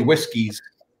 40 whiskies,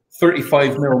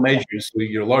 35 ml measures, so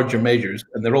your larger measures,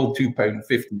 and they're all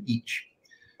 £2.50 each.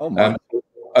 Oh, my.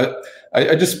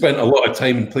 I just spent a lot of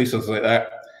time in places like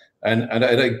that, and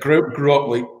I grew up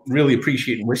like really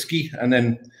appreciating whiskey. And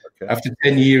then after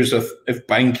 10 years of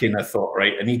banking, I thought,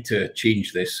 right, I need to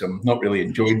change this. I'm not really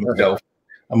enjoying myself.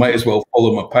 I might as well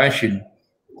follow my passion.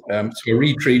 So I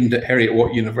retrained at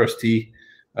Heriot-Watt University.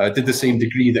 Did the same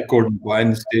degree that Gordon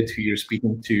Blands did, who you were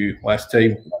speaking to last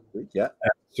time. Yeah.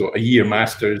 So a year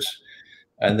master's,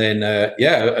 and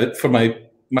then for my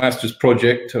master's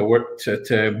project, I worked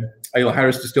at Isla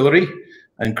Harris Distillery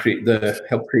and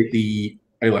helped create the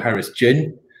Isla Harris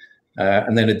gin.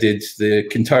 And then I did the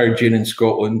Kintyre gin in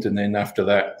Scotland. And then after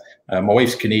that, my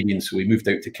wife's Canadian, so we moved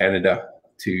out to Canada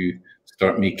to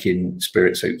start making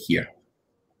spirits out here.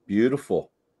 Beautiful.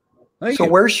 So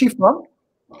where's she from?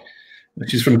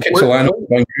 She's from Kitsilano,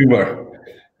 Vancouver.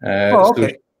 Okay. So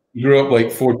she grew up like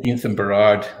 14th and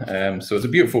Burrard. So it's a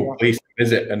beautiful place to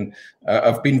visit. And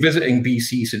I've been visiting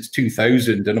BC since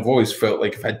 2000, and I've always felt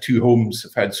like I've had 2 homes.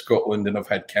 I've had Scotland and I've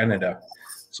had Canada.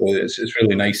 So it's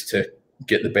really nice to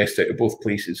get the best out of both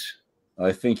places.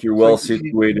 I think you're well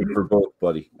situated for both,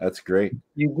 buddy. That's great.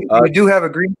 You do have a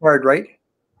green card, right?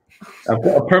 I've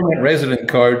got a permanent resident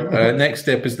card. Next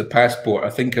step is the passport.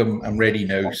 I think I'm ready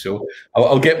now. So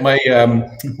I'll get my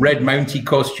red Mountie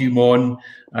costume on,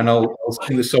 and I'll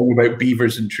sing the song about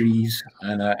beavers and trees.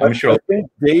 And I'm sure. I think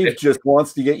Dave just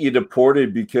wants to get you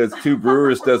deported because Two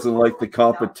Brewers doesn't like the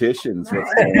competitions.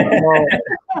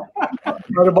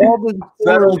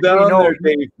 Settle down there,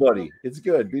 Dave, buddy. It's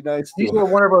good. Be nice to These are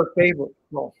one of our favorites.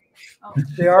 No,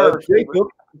 they are.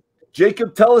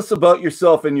 Jacob, tell us about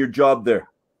yourself and your job there,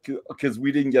 because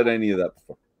we didn't get any of that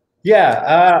before.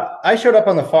 Yeah, I showed up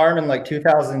on the farm in like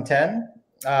 2010.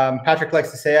 Patrick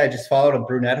likes to say I just followed a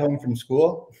brunette home from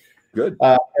school. Good.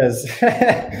 Because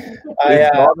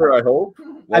daughter, I hope.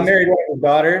 I married one of his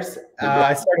daughters.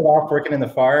 I started off working in the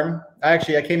farm. I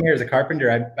came here as a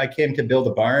carpenter. I came to build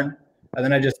a barn, and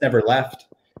then I just never left.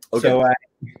 Okay. So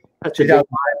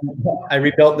 2009, I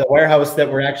rebuilt the warehouse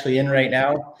that we're actually in right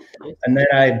now, and then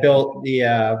I built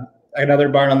the another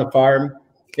barn on the farm.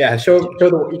 Yeah, you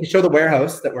can show the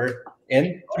warehouse that we're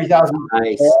in. 3,000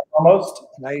 almost.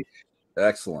 Nice.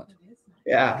 Excellent.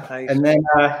 Yeah, Nice. and then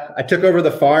I took over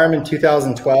the farm in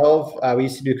 2012. We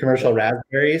used to do commercial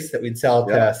raspberries that we'd sell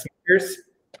to sneakers,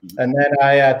 and then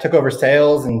I took over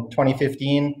sales in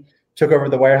 2015. Took over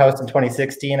the warehouse in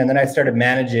 2016, and then I started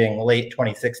managing late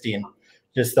 2016,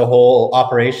 just the whole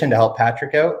operation to help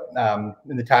Patrick out.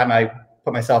 In the time I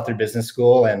put myself through business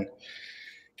school and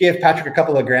gave Patrick a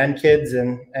couple of grandkids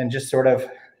and just sort of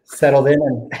settled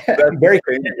in and very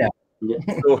content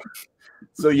now.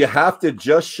 So you have to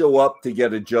just show up to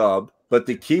get a job, but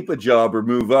to keep a job or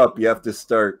move up, you have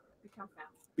to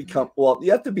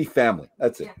you have to be family.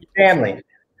 That's it. Family.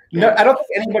 No, I don't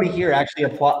think anybody here actually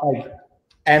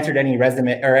answered any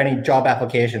resume or any job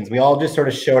applications. We all just sort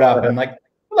of showed up and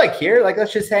here,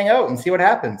 let's just hang out and see what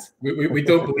happens. We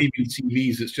don't believe in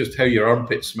CVs. It's just how your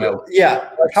armpits smell. Yeah.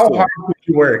 How hard would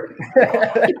you work?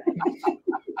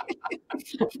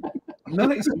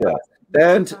 Nice.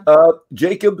 And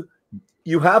Jacob,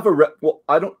 you have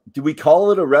do we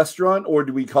call it a restaurant or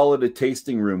do we call it a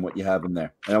tasting room, what you have in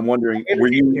there? And I'm wondering,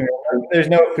 there's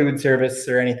no food service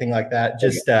or anything like that,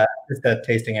 just a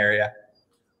tasting area.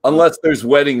 Unless there's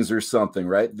weddings or something,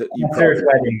 right? There's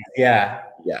weddings, yeah.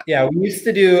 We used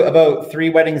to do about 3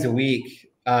 weddings a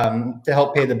week to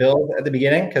help pay the bills at the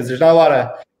beginning, because there's not a lot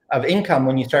of income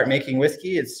when you start making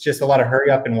whiskey. It's just a lot of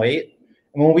hurry up and wait.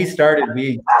 And when we started,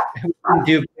 we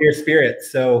do clear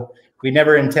spirits, so we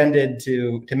never intended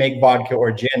to make vodka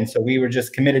or gin. So we were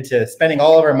just committed to spending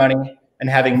all of our money and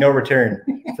having no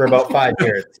return for about 5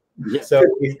 years. So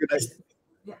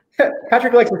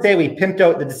Patrick likes to say we pimped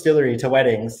out the distillery to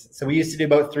weddings. So we used to do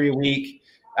about 3 a week.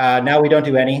 Now we don't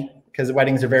do any because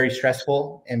weddings are very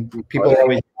stressful and people are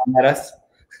always at us,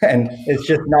 and it's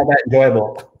just not that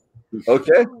enjoyable.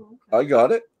 Okay, I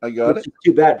got it. Which is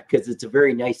too bad because it's a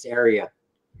very nice area.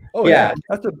 Oh yeah,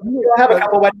 we'll have a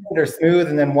couple weddings that are smooth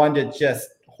and then one that's just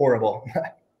horrible.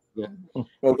 Yeah.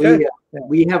 Okay.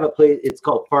 We have a place. It's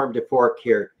called Farm to Fork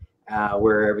here,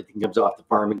 where everything comes off the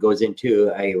farm and goes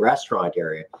into a restaurant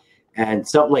area, and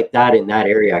something like that in that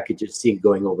area, I could just see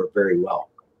going over very well.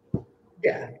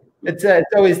 Yeah, it's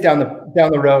always down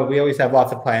the road. We always have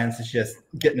lots of plans. It's just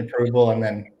getting approval and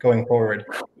then going forward.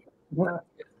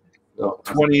 So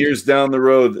 20 years down the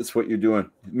road, that's what you're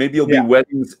doing. Maybe you'll be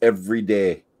weddings every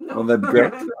day. Well, that'd be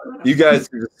great. You guys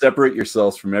can separate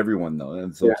yourselves from everyone, though.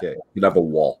 It's okay. You'd have a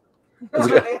wall. All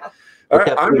right,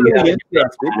 I'm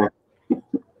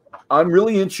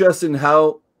really interested in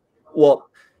how,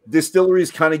 distillery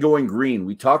is kind of going green.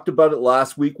 We talked about it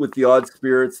last week with the Odd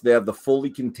Spirits. They have the fully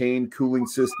contained cooling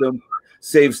system,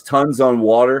 saves tons on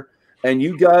water. And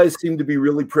you guys seem to be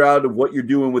really proud of what you're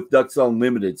doing with Ducks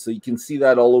Unlimited. So you can see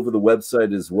that all over the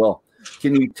website as well.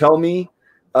 Can you tell me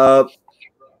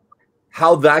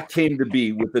how that came to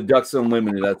be with the Ducks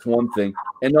Unlimited? That's one thing.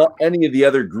 And not any of the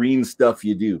other green stuff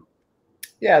you do.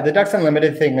 Yeah, the Ducks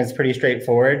Unlimited thing is pretty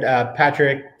straightforward.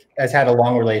 Patrick has had a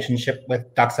long relationship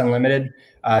with Ducks Unlimited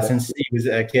since he was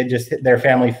a kid. Just their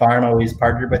family farm always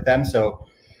partnered with them. So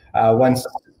once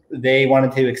they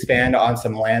wanted to expand on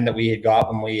some land that we had got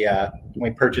when we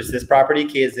purchased this property,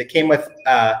 because it came with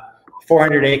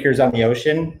 400 acres on the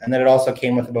ocean, and then it also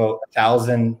came with about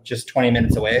 1,000 just 20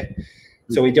 minutes away.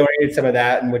 So we donated some of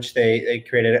that, in which they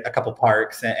created a couple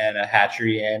parks and a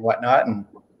hatchery and whatnot. And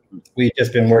we've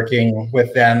just been working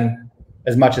with them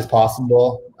as much as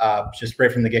possible, just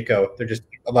right from the get-go. They're just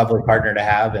a lovely partner to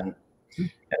have, and it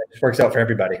just works out for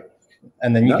everybody.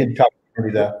 And then you can talk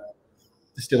through the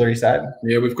distillery side.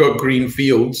 Yeah, we've got green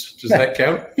fields. Does that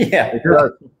count? Yeah.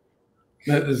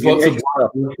 There's lots of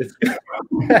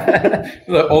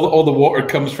all the water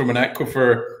comes from an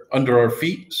aquifer under our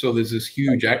feet. So there's this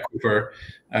huge aquifer,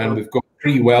 and we've got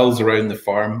 3 wells around the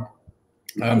farm.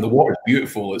 The water's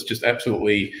beautiful. It's just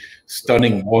absolutely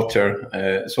stunning water.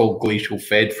 It's all glacial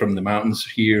fed from the mountains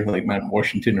here, like Mount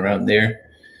Washington around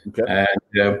there. Okay. And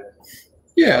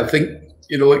I think,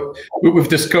 we've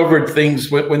discovered things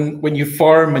when you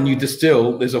farm and you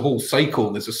distill, there's a whole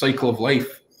cycle. There's a cycle of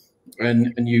life.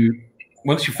 And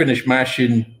once you finish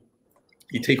mashing,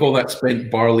 you take all that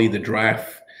spent barley, the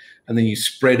draff, and then you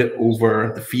spread it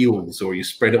over the fields, or you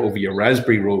spread it over your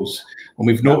raspberry rows. And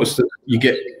we've noticed that you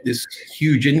get this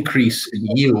huge increase in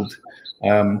yield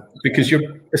because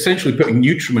you're essentially putting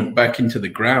nutriment back into the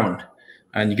ground,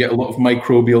 and you get a lot of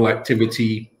microbial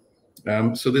activity.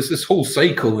 So there's this whole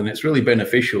cycle, and it's really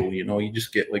beneficial. You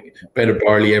just get like better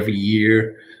barley every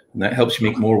year. and that helps you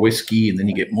make more whiskey, and then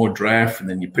you get more draft, and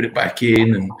then you put it back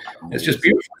in, and it's just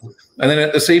beautiful. And then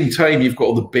at the same time, you've got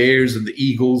all the bears and the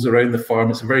eagles around the farm.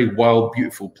 It's a very wild,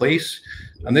 beautiful place.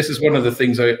 And this is one of the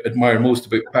things I admire most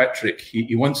about Patrick.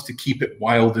 He wants to keep it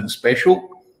wild and special.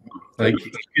 Like,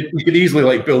 you could easily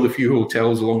like build a few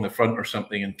hotels along the front or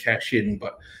something and cash in,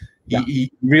 but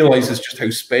he realizes just how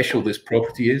special this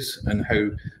property is, and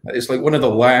how it's like one of the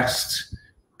last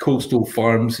coastal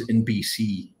farms in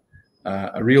BC.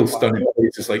 A real stunning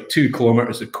place. It's like 2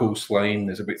 kilometers of coastline.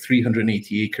 There's about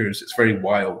 380 acres. It's very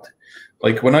wild.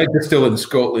 Like, when I distill in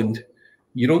Scotland,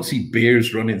 you don't see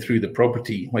bears running through the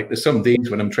property. Like, there's some days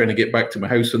when I'm trying to get back to my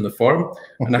house on the farm,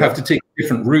 and I have to take a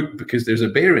different route because there's a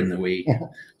bear in the way.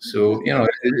 So, you know,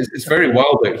 it's very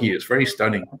wild out here. It's very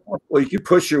stunning. Well, you can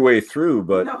push your way through,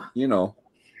 but, you know.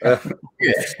 Yeah.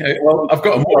 Well, I've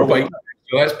got a motorbike,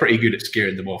 so that's pretty good at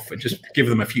scaring them off. I just give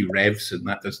them a few revs, and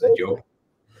that does the job.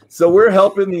 So we're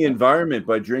helping the environment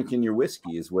by drinking your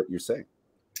whiskey, is what you're saying.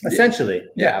 Essentially,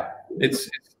 yeah. It's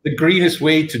the greenest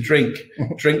way to drink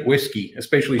whiskey,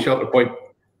 especially Shelter Point.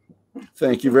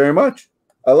 Thank you very much.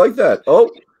 I like that. Oh,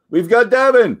 we've got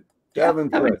Davin. Davin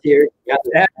here.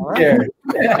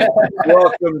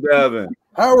 Welcome, Davin.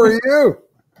 How are you?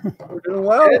 We're doing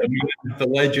well. The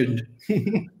legend.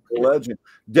 The legend.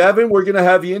 Davin, we're going to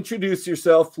have you introduce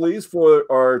yourself, please, for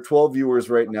our 12 viewers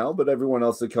right now, but everyone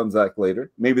else that comes back later.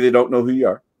 Maybe they don't know who you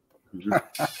are.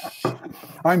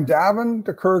 I'm Davin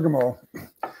de Kergamo.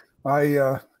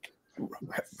 I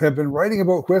have been writing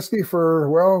about whiskey for,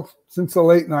 well, since the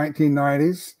late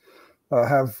 1990s.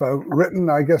 Have written,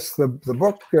 I guess, the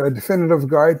book, Definitive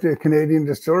Guide to Canadian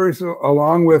Distilleries,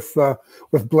 along with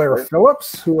Blair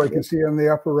Phillips, who I can see in the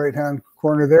upper right-hand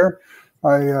corner there.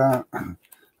 I've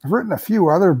written a few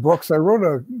other books. I wrote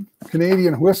a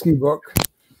Canadian whiskey book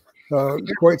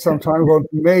quite some time ago,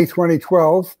 May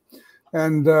 2012.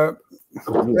 And then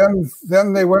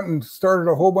they went and started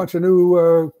a whole bunch of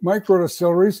new micro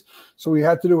distilleries. So we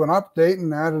had to do an update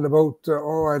and added about,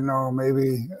 I don't know,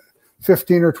 maybe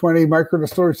 15 or 20 micro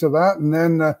distilleries to that. And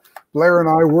then Blair and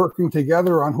I, working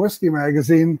together on Whiskey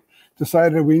Magazine,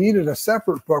 decided we needed a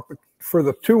separate book for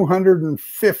the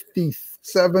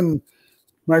 257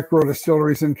 micro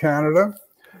distilleries in Canada.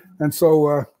 And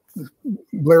so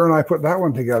Blair and I put that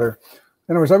one together.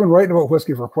 Anyways, I've been writing about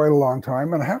whiskey for quite a long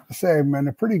time, and I have to say I'm in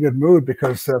a pretty good mood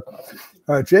because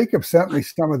Jacob sent me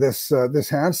some of this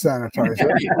hand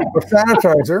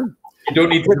sanitizer. You don't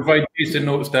need to provide tasting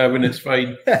notes, Davin. It's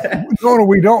fine. No,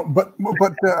 we don't. But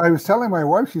I was telling my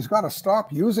wife she's got to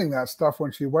stop using that stuff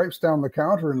when she wipes down the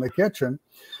counter in the kitchen,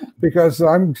 because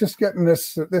I'm just getting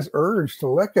this urge to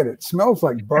lick it. It smells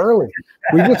like barley.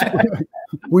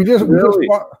 We just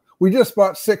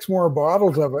bought 6 more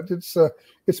bottles of it. It's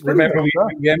remember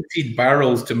we emptied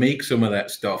barrels to make some of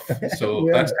that stuff. So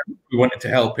that's how we wanted to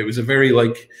help. It was a very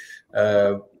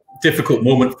difficult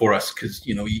moment for us because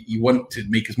you want to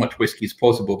make as much whiskey as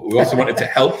possible, but we also wanted to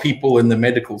help people in the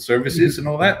medical services and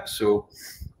all that. So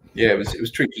yeah, it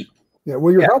was tricky. Yeah,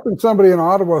 well, you're helping somebody in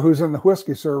Ottawa who's in the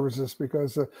whiskey services,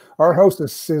 because our house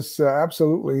is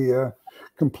absolutely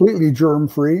completely germ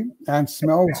free and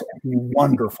smells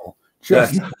wonderful.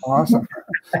 Just awesome.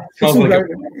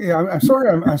 I'm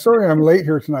sorry I'm late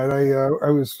here tonight. I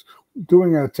was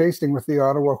doing a tasting with the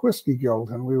Ottawa Whiskey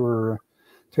Guild, and we were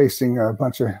tasting a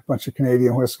bunch of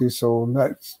Canadian whiskey. So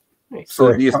that's.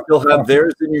 So do you still have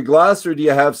theirs in your glass, or do you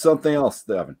have something else,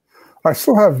 Davin? I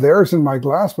still have theirs in my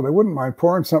glass, but I wouldn't mind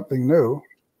pouring something new.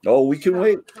 Oh, we can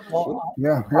wait.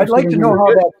 Yeah, I'd like to know how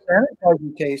that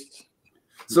sanitizer tastes.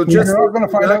 So just going to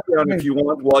find out if you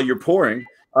want while you're pouring.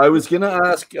 I was going to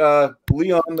ask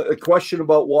Leon a question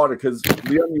about water, because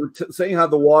Leon, you were saying how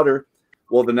the water,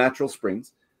 well, the natural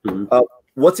springs,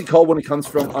 what's it called when it comes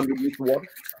from underneath the water?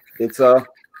 It's a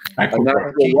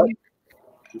natural what?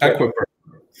 Aquifer.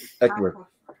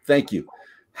 Thank you.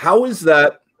 How is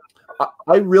that?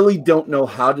 I really don't know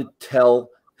how to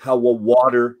tell how a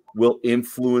water will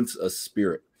influence a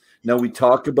spirit. Now, we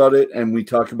talk about it, and we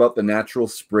talk about the natural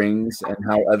springs and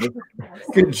how other.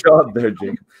 Good job there,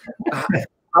 Jacob.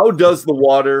 How does the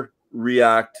water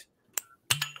react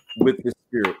with the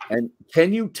spirit? And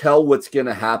can you tell what's going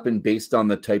to happen based on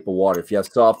the type of water? If you have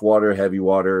soft water, heavy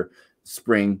water,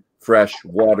 spring, fresh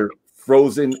water,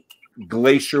 frozen,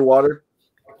 glacier water?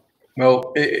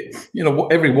 Well,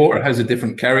 every water has a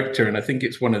different character, and I think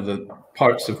it's one of the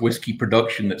parts of whiskey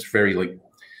production that's very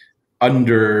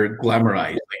under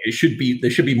glamorized. There should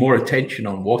be more attention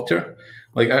on water.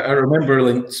 I remember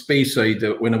in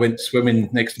Speyside when I went swimming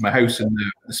next to my house in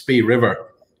the Spey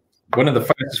River, one of the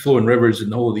fastest flowing rivers in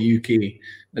the whole of the UK.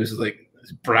 There's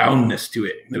this brownness to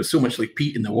it. There was so much like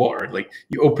peat in the water. Like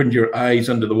you opened your eyes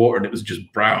under the water and it was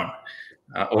just brown,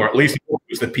 or at least it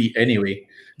was the peat anyway.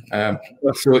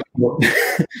 So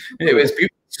it was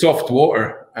beautiful, soft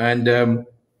water, and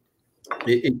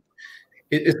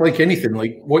it's like anything.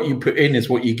 Like what you put in is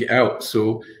what you get out.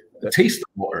 So taste the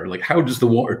water. Like how does the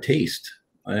water taste?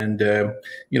 And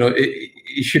you know,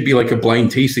 it should be like a blind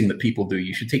tasting that people do.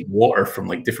 You should take water from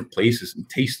like different places and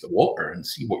taste the water and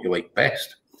see what you like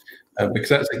best, because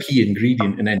that's a key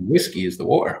ingredient in any whiskey is the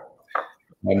water.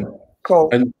 So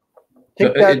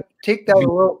take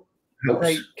that.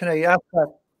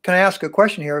 Can I ask a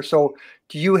question here? So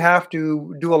do you have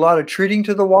to do a lot of treating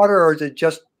to the water, or is it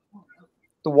just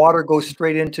the water goes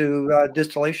straight into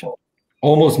distillation?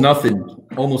 Almost nothing.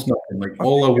 Almost nothing. Like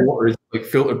all our water is like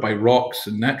filtered by rocks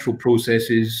and natural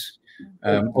processes.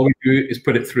 All we do is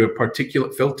put it through a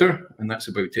particulate filter, and that's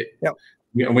about it.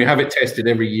 Yeah. And we have it tested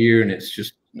every year, and it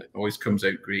always comes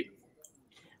out great.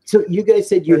 So you guys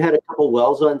said you had a couple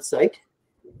wells on site.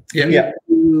 Yeah.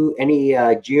 Do you do any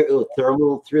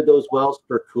geothermal through those wells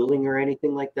for cooling or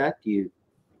anything like that? Do you?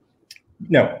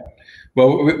 No.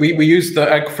 Well, we use the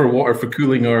aquifer water for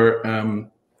cooling our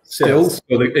stills.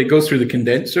 So it goes through the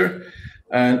condenser,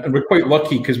 and we're quite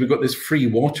lucky because we've got this free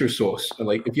water source.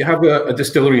 Like if you have a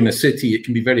distillery in a city, it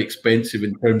can be very expensive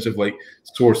in terms of like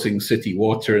sourcing city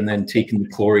water and then taking the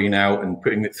chlorine out and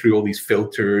putting it through all these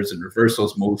filters and reverse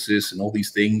osmosis and all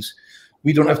these things.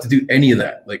 We don't have to do any of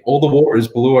that. Like all the water is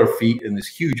below our feet in this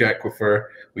huge aquifer.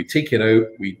 We take it out,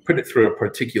 we put it through a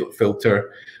particulate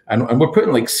filter, and we're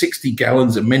putting like 60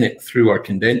 gallons a minute through our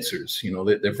condensers. You know,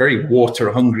 they're very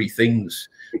water hungry things,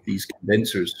 these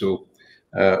condensers. So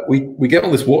we get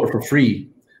all this water for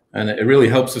free, and it really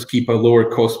helps us keep a lower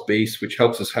cost base, which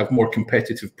helps us have more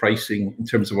competitive pricing in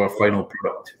terms of our final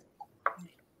product.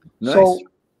 Nice. So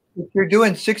if you're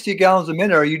doing 60 gallons a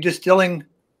minute, are you distilling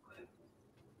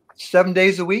 7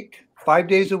 days a week, 5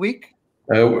 days a week?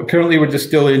 Currently, we're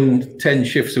distilling 10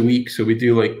 shifts a week, so we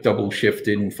do like double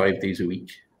shifting 5 days a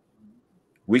week.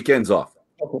 Weekends off.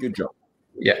 Good job.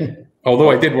 Yeah.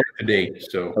 Although I did work today,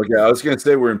 so. Okay, I was going to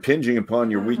say we're impinging upon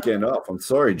your weekend off. I'm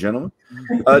sorry, gentlemen.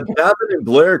 Davin and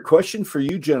Blair, question for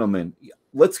you, gentlemen.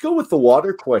 Let's go with the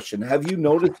water question. Have you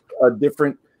noticed a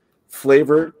different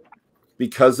flavor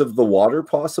because of the water,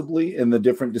 possibly, in the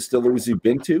different distilleries you've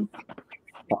been to?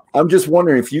 I'm just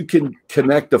wondering if you can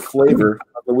connect the flavor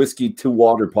of the whiskey to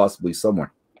water, possibly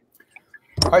somewhere.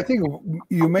 I think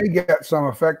you may get some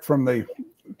effect from the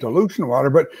dilution water,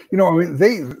 but you know, I mean,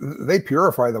 they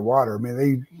purify the water. I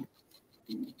mean,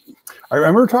 I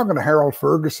remember talking to Harold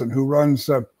Ferguson, who runs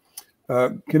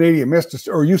Canadian Mist,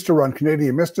 or used to run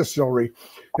Canadian Mist Distillery,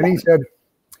 and he said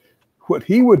what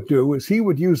he would do is he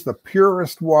would use the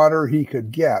purest water he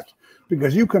could get,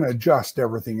 because you can adjust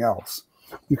everything else.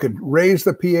 You can raise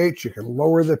the pH, you can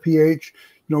lower the pH,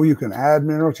 you know, you can add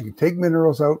minerals, you can take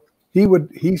minerals out.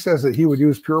 He says that he would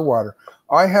use pure water.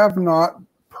 I have not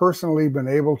personally been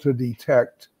able to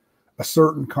detect a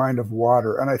certain kind of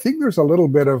water. And I think there's a little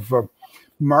bit of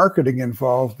marketing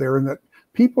involved there, in that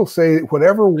people say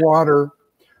whatever water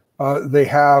they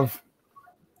have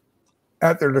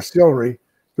at their distillery,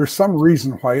 there's some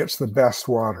reason why it's the best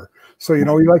water. So, you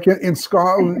know, like in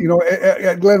Scotland, you know,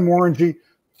 at Glenmorangie,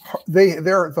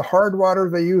 they're the hard water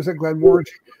they use at Glenmorangie,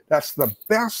 that's the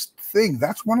best thing.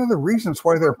 That's one of the reasons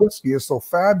why their whiskey is so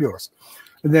fabulous.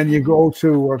 And then you go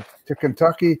to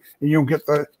Kentucky, and you get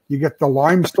the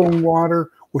limestone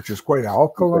water, which is quite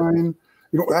alkaline.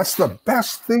 You know, that's the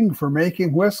best thing for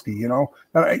making whiskey. You know,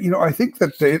 and I think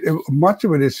that much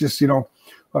of it is just, you know,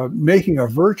 making a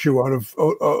virtue out of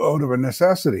a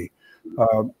necessity.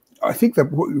 I think that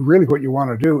really what you want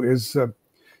to do is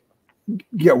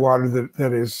get water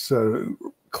that is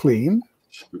clean,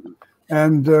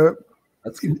 and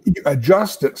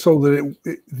adjust it so that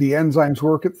the enzymes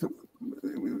work at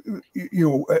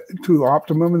to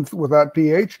optimum with that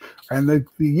pH, and the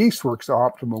yeast works to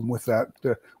optimum with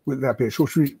that pH,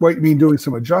 which might mean doing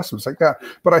some adjustments like that.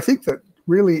 But I think that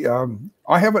really,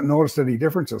 I haven't noticed any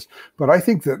differences, but I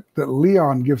think that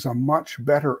Leon gives a much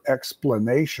better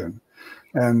explanation.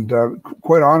 And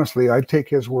quite honestly, I'd take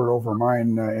his word over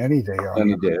mine any day.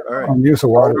 Any day. All right. On use of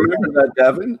water. Remember that,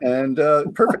 Davin. And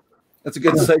perfect. That's a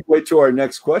good segue to our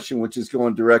next question, which is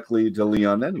going directly to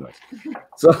Leon anyways.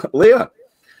 So, Leon,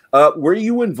 were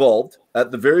you involved at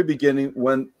the very beginning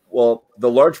when, well, the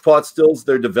large pot stills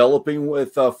they're developing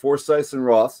with Forsyth and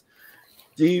Ross?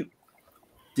 Did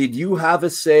you have a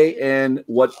say in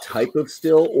what type of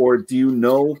still, or do you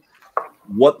know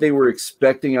what they were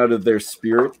expecting out of their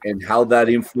spirit and how that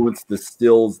influenced the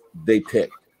stills they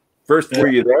picked? First, were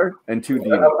you there? And two,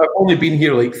 I've only been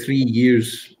here like 3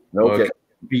 years Okay.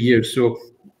 3 years. So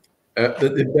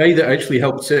the guy that actually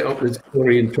helped set up the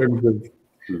story in terms of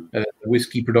the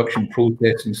whiskey production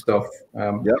process and stuff.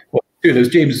 There's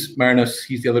James Marnus.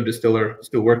 He's the other distiller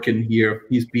still working here.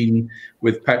 He's been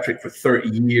with Patrick for 30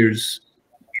 years.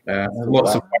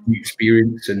 Lots of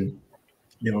experience and,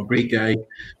 great guy.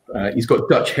 He's got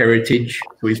Dutch heritage,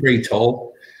 so he's very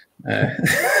tall. But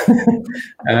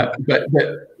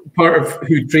part of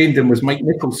who trained him was Mike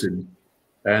Nicholson.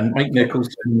 And Mike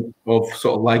Nicholson of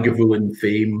sort of Lagavulin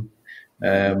fame.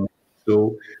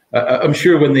 So I'm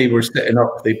sure when they were setting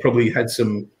up, they probably had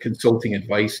some consulting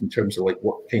advice in terms of like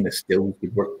what kind of stills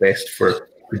would work best for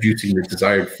producing the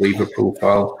desired flavor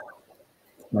profile.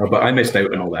 But I missed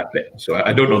out on all that bit, so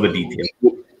I don't know the details.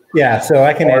 Yeah, so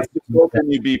I can.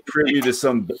 Can you be privy to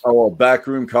some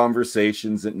backroom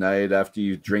conversations at night after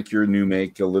you drink your new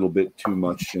make a little bit too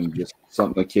much and just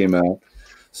something that came out?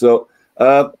 So,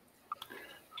 why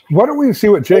don't we see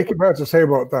what Jacob has to say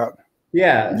about that?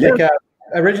 Yeah,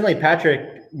 originally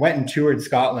Patrick went and toured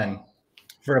Scotland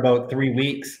for about 3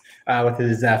 weeks with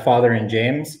his father and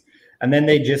James. And then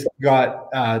they just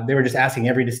got, they were just asking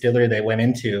every distillery they went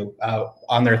into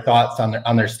on their thoughts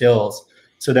on their stills.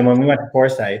 So then when we went to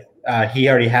Forsyth, he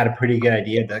already had a pretty good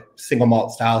idea of the single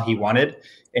malt style he wanted.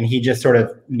 And he just sort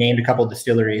of named a couple of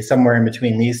distilleries somewhere in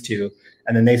between these two.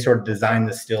 And then they sort of designed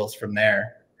the stills from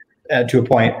there to a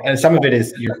point. And some of it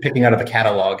is you're picking out of a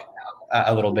catalog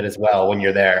a little bit as well when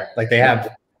you're there. Like they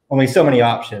have only so many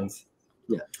options.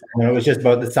 Yeah. And it was just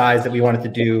about the size that we wanted to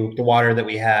do, the water that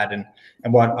we had, and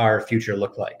what our future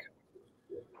looked like.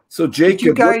 So,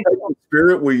 Jacob, what type of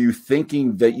spirit were you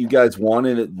thinking that you guys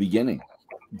wanted at the beginning?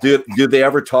 Did they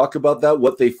ever talk about that?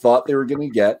 What they thought they were going to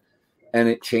get, and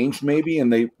it changed maybe,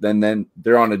 and then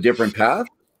they're on a different path?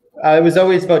 It was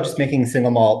always about just making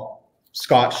single malt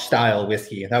Scotch style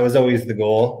whiskey. That was always the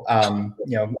goal.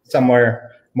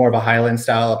 Somewhere more of a Highland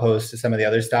style opposed to some of the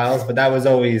other styles, but that was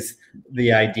always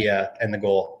the idea and the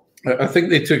goal. I think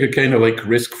they took a kind of like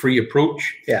risk-free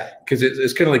approach. Yeah. Because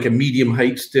it's kind of like a medium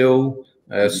height still,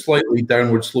 slightly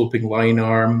downward sloping line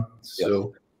arm.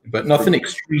 So, but nothing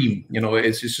extreme,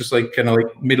 it's just like kind of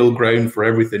like middle ground for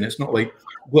everything. It's not like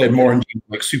Glenmorangie,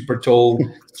 like super tall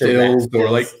stills, or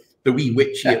like the wee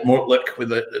witchy at Mortlake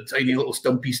with a tiny little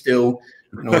stumpy still.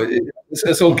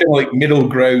 It's all kind of like middle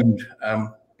ground.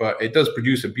 But it does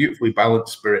produce a beautifully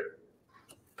balanced spirit.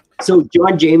 So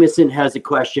John Jameson has a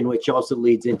question, which also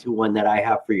leads into one that I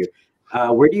have for you.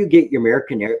 Where do you get your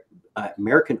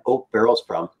American oak barrels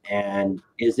from? And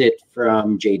is it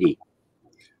from JD?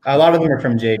 A lot of them are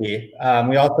from JD.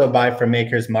 We also buy from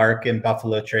Maker's Mark and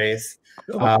Buffalo Trace.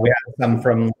 We have some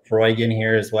from Freugen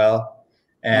here as well.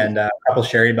 And a couple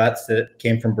sherry butts that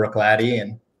came from Brookladdy.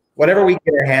 And whatever we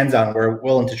get our hands on, we're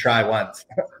willing to try once.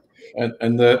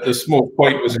 And the smoke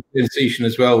point was a sensation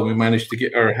as well. We managed to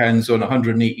get our hands on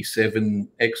 187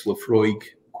 ex-Lafroig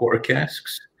quarter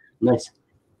casks. Nice.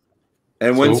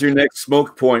 And when's your next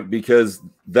smoke point? Because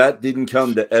that didn't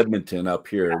come to Edmonton up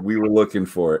here. We were looking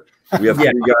for it. We have 3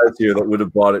 guys here that would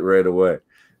have bought it right away.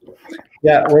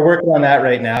 Yeah, we're working on that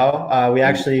right now. We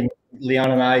actually,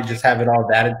 Leon and I just have it all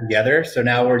dated together. So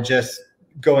now we're just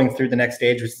going through the next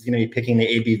stage, which is going to be picking the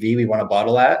ABV we want to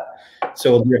bottle at.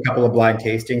 So we'll do a couple of blind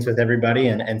tastings with everybody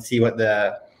and see what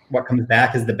comes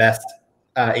back as the best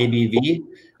ABV.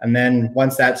 And then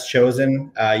once that's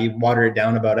chosen, you water it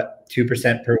down about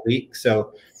 2% per week.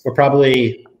 So we're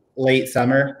probably late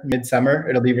summer, midsummer,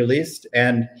 it'll be released.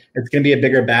 And it's going to be a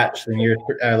bigger batch than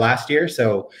last year.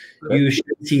 So you should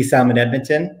see some in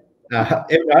Edmonton.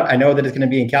 If not, I know that it's going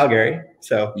to be in Calgary.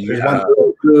 So there's one.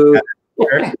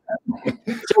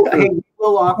 So hey,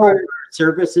 we'll offer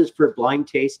services for blind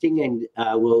tasting, and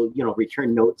we'll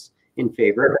return notes in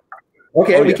favor.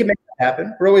 Okay, we can make that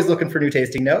happen. We're always looking for new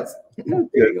tasting notes. There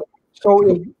you go.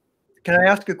 So can I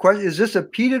ask a question? Is this a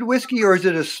peated whiskey or is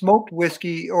it a smoked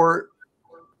whiskey? Or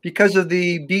because of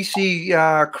the BC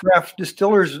craft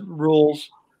distillers rules,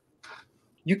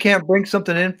 you can't bring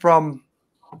something in from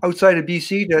outside of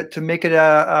BC to make it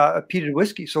a peated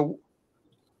whiskey. So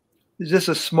is this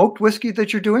a smoked whiskey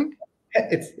that you're doing?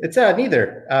 It's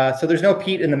neither. So there's no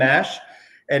peat in the mash,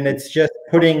 and it's just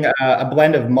putting a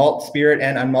blend of malt spirit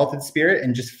and unmalted spirit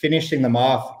and just finishing them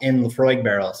off in Lafroig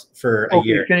barrels for a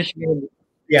year. Finishing.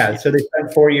 Yeah, so they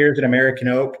spent 4 years in American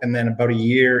oak and then about a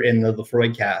year in the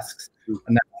Lafroig casks,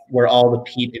 and that's where all the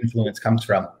peat influence comes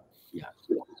from. Yeah.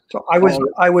 So I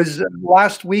was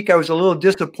last week. I was a little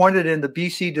disappointed in the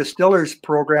BC Distillers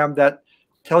program that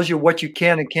tells you what you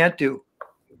can and can't do.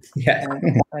 Yeah,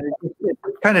 and it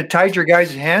kind of tied your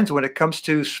guys' hands when it comes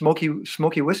to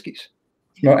smoky whiskeys.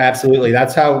 No, absolutely.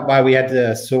 That's why we had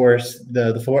to source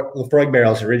the Lafroig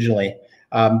barrels originally.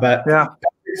 But Yeah.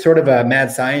 sort of a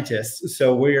mad scientist.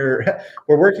 So we're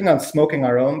working on smoking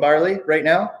our own barley right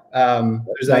now.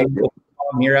 There's a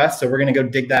near us, so we're going to go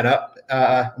dig that up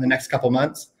in the next couple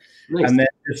months, and then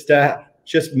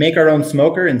just make our own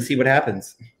smoker and see what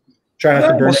happens. Try not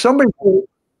to burn. Well,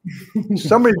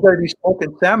 somebody's got to be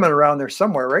smoking salmon around there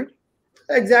somewhere, right?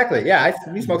 Exactly. Yeah,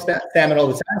 we smoke salmon all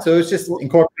the time, so it's just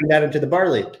incorporating that into the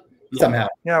barley somehow.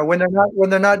 Yeah, when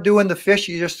they're not doing the fish,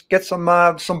 you just get some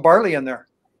barley in there.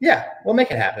 Yeah, we'll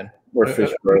make it happen. Or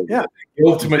fish barley. Yeah. The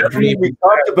ultimate dream. We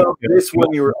talked about this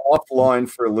when you were offline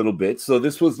for a little bit. So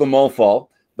this was the Malfall,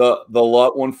 the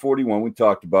lot 141. We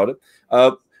talked about it.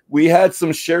 We had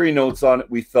some sherry notes on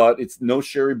it. We thought it's no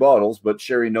sherry bottles, but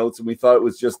sherry notes, and we thought it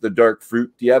was just the dark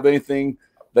fruit. Do you have anything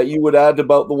that you would add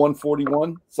about the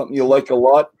 141? Something you like a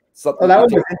lot? Something that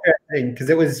was interesting because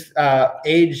it was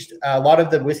aged. A lot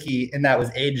of the whiskey in that was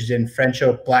aged in French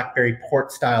oak blackberry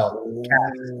port style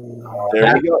casks.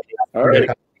 There we go. All right.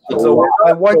 So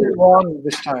I wasn't wrong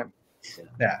this time.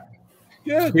 Yeah.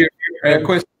 Yeah. Here,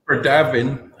 question for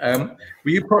Davin. Were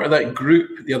you part of that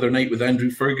group the other night with Andrew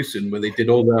Ferguson where they did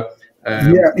all the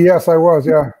yes, I was,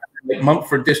 yeah.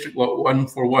 Montfort District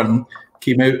 141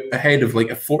 came out ahead of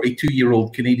like a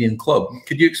 42-year-old Canadian club.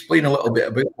 Could you explain a little bit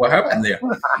about what happened there?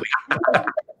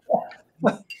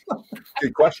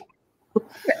 Good question.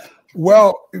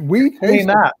 Well, we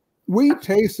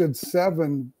tasted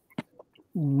 7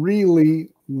 really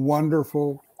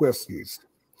wonderful whiskeys.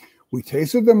 We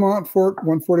tasted the Montfort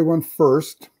 141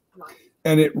 first,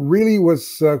 and it really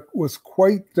was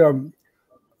quite. It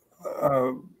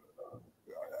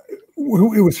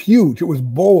was huge. It was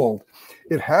bold.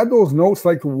 It had those notes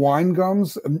like wine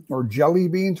gums or jelly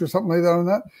beans or something like that on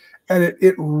that, and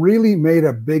it really made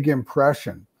a big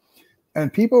impression.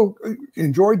 And people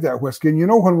enjoyed that whiskey. And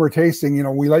when we're tasting, I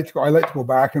like to go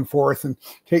back and forth and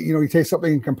take, you taste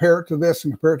something and compare it to this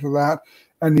and compare it to that.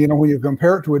 And when you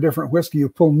compare it to a different whiskey, you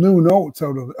pull new notes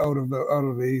out of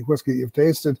the whiskey you've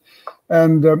tasted.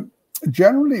 And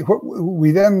generally, what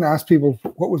we then asked people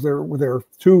what were their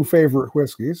 2 favorite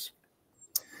whiskeys.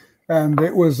 And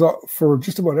it was for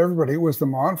just about everybody. It was the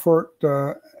Montfort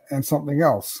and something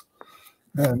else.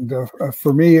 And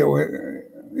for me,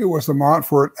 it was the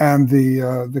Montfort and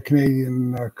the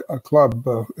Canadian Club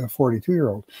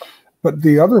 42-year-old. But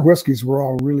the other whiskeys were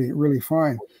all really, really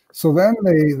fine. So then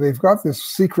they've got this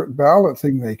secret ballot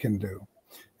thing they can do,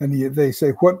 and they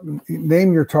say,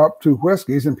 name your top 2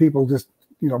 whiskeys, and people just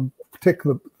tick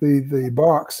the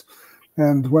box.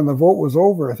 And when the vote was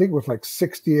over, I think it was like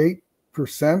 68%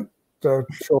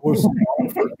 chose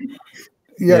Montfort.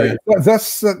 Yeah,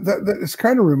 that's it's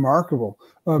kind of remarkable.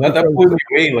 That blew me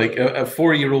away, like a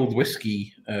 4-year-old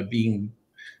whiskey being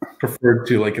preferred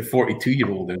to like a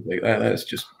 42-year-old. Like that's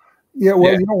just. Yeah,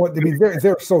 well, you know what? I mean,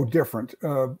 they're so different.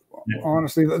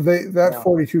 Honestly, that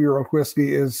 42-year-old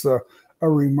whiskey is a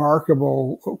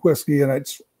remarkable whiskey, and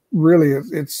it's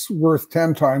worth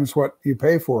 10 times what you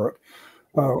pay for it.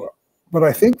 But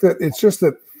I think that it's just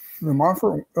that the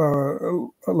Montfort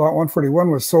Lot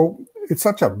 141 it's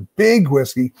such a big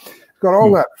whiskey. It's got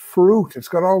all that fruit. It's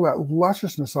got all that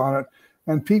lusciousness on it,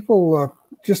 and people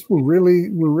just were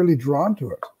really drawn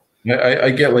to it. I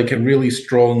get like a really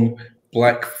strong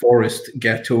Black Forest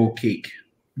gâteau cake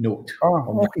note.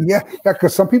 Oh, okay. Yeah,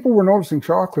 because some people were noticing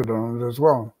chocolate on it as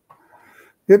well.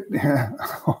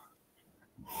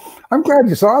 I'm glad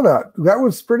you saw that. That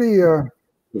was pretty.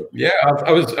 Yeah,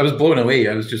 I was blown away.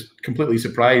 I was just completely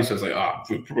surprised. I was like,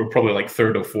 we're probably like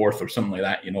 3rd or 4th or something like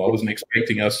that. I wasn't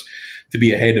expecting us to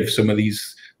be ahead of some of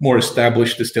these more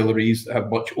established distilleries that have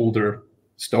much older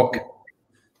stock.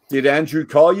 Did Andrew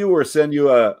call you or send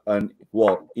you an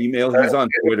email? He's on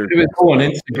Twitter. It was all on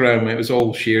Instagram. It was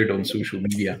all shared on social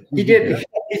media. He did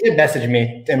message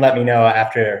me and let me know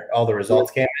after all the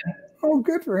results came in. Oh,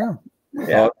 good for him.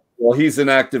 Yeah. Well, he's an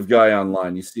active guy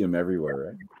online. You see him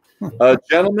everywhere, right?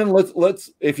 Gentlemen,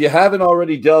 let's if you haven't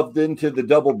already delved into the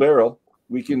double barrel,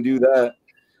 we can do that.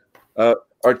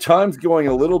 Our time's going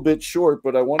a little bit short,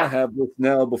 but I want to have this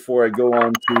now before I go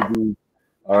on to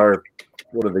our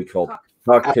what are they called?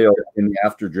 Cocktail in the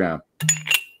after dram.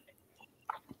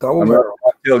 I'm a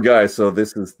cocktail guy, so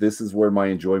this is where my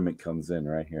enjoyment comes in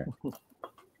right here.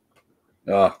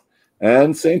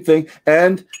 And same thing.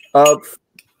 And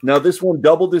now this one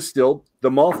double distilled. The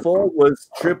Malfol was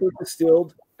triple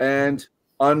distilled and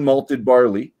unmalted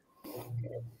barley,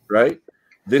 right?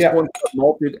 This one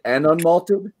malted and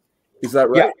unmalted. Is that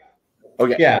right? Yeah.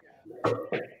 Okay. Yeah.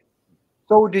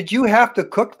 So did you have to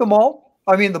cook the malt?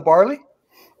 I mean the barley?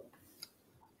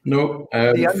 No,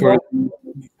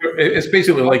 it's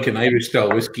basically like an Irish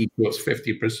style whiskey. So it's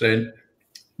 50%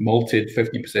 malted,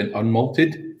 50%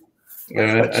 unmalted.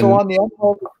 So on the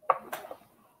envelope,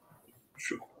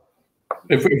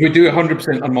 if we do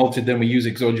 100% unmalted, then we use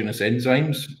exogenous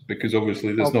enzymes because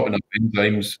obviously there's not enough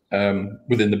enzymes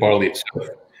within the barley itself.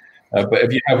 But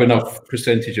if you have enough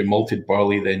percentage of malted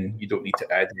barley, then you don't need to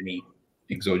add any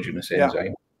exogenous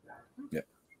enzyme. Yeah.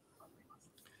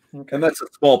 Okay. And that's a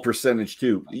small percentage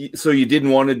too. So you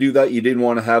didn't want to do that? You didn't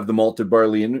want to have the malted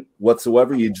barley in it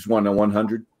whatsoever? You just want a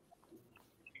 100?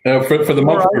 For the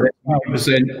malted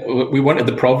 100%, we wanted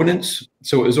the provenance.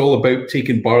 So it was all about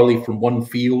taking barley from one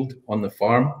field on the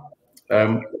farm.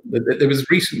 There was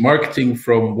recent marketing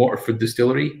from Waterford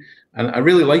Distillery, and I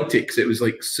really liked it because it was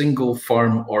like single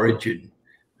farm origin.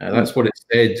 That's what it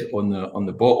said on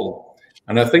the bottle.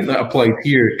 And I think that applied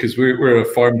here because we're a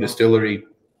farm distillery,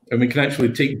 and we can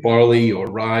actually take barley or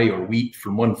rye or wheat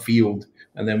from one field,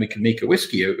 and then we can make a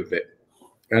whiskey out of it.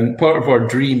 And part of our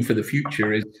dream for the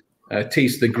future is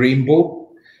taste the grainbow,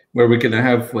 where we're going to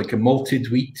have like a malted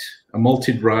wheat, a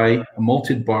malted rye, a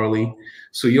malted barley.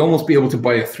 So you almost be able to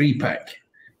buy a 3-pack,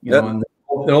 you know, and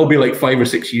they'll all be like 5 or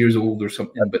 6 years old or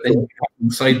something. But then you have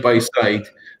them side by side,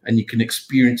 and you can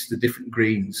experience the different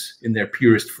grains in their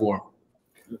purest form.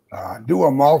 Do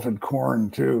a malted corn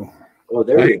too. Oh,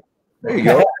 there you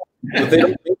go. But they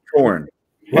don't make corn.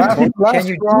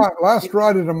 Last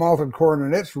straw did a malted corn,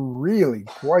 and it's really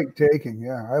quite taking.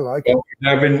 Yeah, I like it.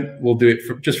 Davin, we'll do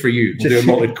it just for you. We'll do a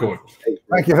malted corn.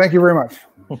 Thank you very much.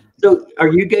 So, are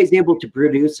you guys able to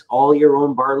produce all your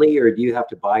own barley, or do you have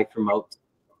to buy from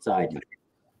outside?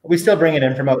 We still bring it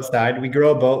in from outside. We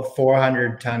grow about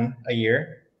 400 ton a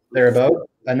year, thereabout,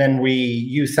 and then we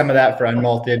use some of that for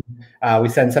unmalted. We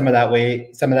send some of that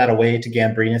away to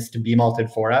Gambrinus to be malted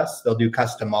for us. They'll do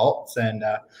custom malts, and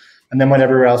then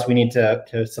whatever else we need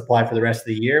to supply for the rest of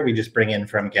the year, we just bring in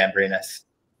from Gambrinus.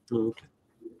 Okay.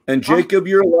 And Jacob,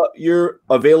 you're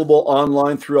available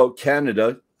online throughout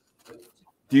Canada.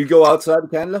 Do you go outside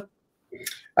of Canada?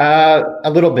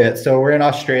 A little bit. So we're in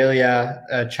Australia,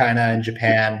 China, and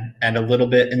Japan, and a little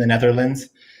bit in the Netherlands.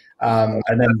 And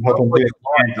then hoping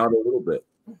not a little bit.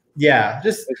 Yeah,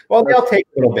 they all take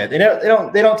a little bit. They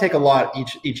don't take a lot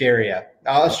each area.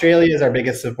 Australia is our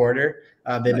biggest supporter.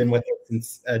 They've been with us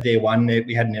since day one.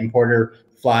 We had an importer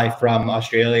fly from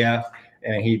Australia,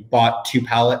 and he bought 2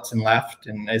 pallets and left,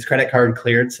 and his credit card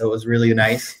cleared, so it was really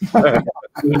nice. He comes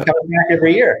back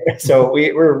every year, so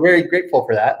we're very grateful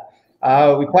for that.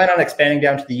 We plan on expanding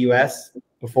down to the U.S.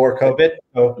 before COVID,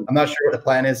 so I'm not sure what the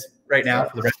plan is right now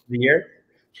for the rest of the year,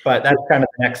 but that's kind of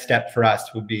the next step for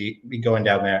us would be going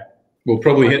down there. We'll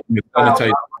probably hit them with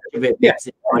sanitize. Yes.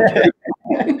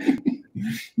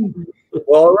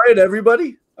 Well, all right,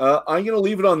 everybody. I'm going to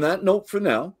leave it on that note for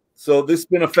now. So this has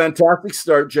been a fantastic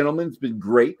start, gentlemen. It's been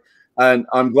great. And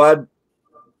I'm glad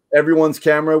everyone's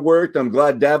camera worked. I'm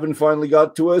glad Davin finally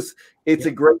got to us. It's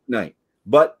a great night.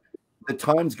 But the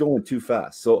time's going too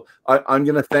fast. So I'm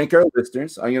going to thank our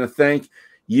listeners. I'm going to thank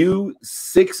you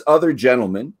 6 other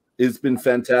gentlemen. It's been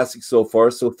fantastic so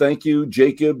far. So thank you,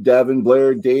 Jacob, Davin,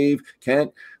 Blair, Dave,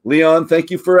 Kent, Leon.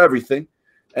 Thank you for everything.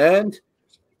 And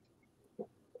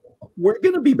we're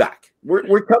going to be back.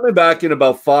 We're coming back in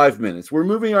about 5 minutes. We're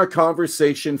moving our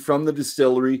conversation from the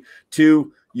distillery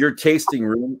to your tasting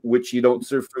room, which you don't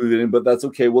serve food in, but that's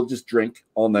okay. We'll just drink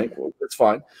all night. That's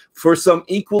fine. For some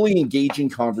equally engaging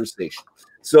conversation.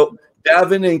 So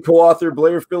Davin and co-author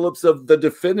Blair Phillips of The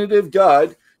Definitive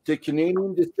Guide to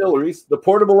Canadian Distilleries, the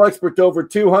portable expert to over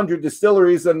 200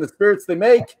 distilleries and the spirits they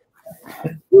make,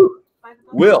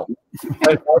 will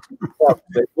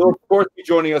of course be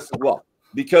joining us as well.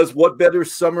 Because what better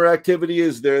summer activity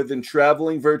is there than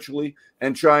traveling virtually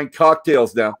and trying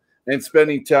cocktails now and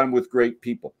spending time with great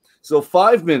people? So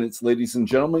 5 minutes, ladies and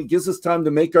gentlemen, gives us time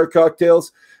to make our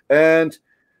cocktails. And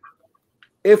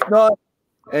if not,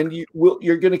 and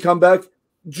you're going to come back,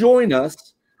 join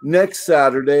us next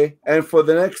Saturday. And for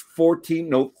the next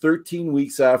 13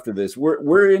 weeks after this,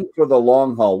 we're in for the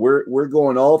long haul. We're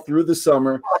going all through the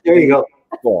summer. There you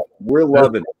go. We're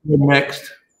loving it.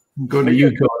 Next, go to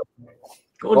Yukon.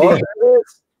 We're going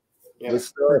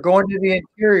to the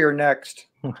interior next.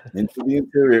 Into the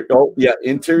interior. Oh, yeah,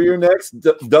 interior next,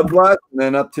 Douglas, and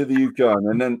then up to the Yukon,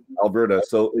 and then Alberta.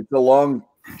 So it's a long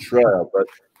trail, but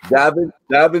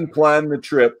Davin planned the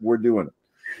trip. We're doing it.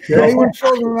 Did anyone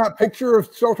show them that picture of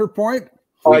Shelter Point?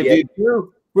 I did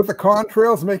too. With the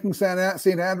contrails making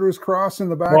St. Andrew's Cross in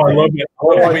the back. Oh, I love it.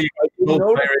 I didn't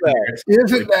notice that.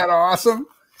 Isn't that awesome?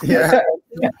 Yeah.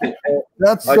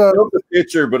 That's I showed the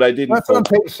picture, but I didn't. That's on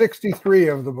page 63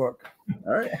 of the book.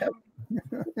 All right.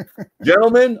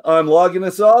 Gentlemen, I'm logging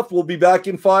us off. We'll be back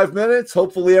in 5 minutes.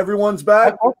 Hopefully everyone's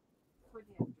back.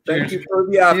 Thank you for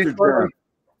the afternoon.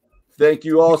 Thank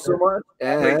you all so much.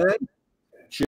 And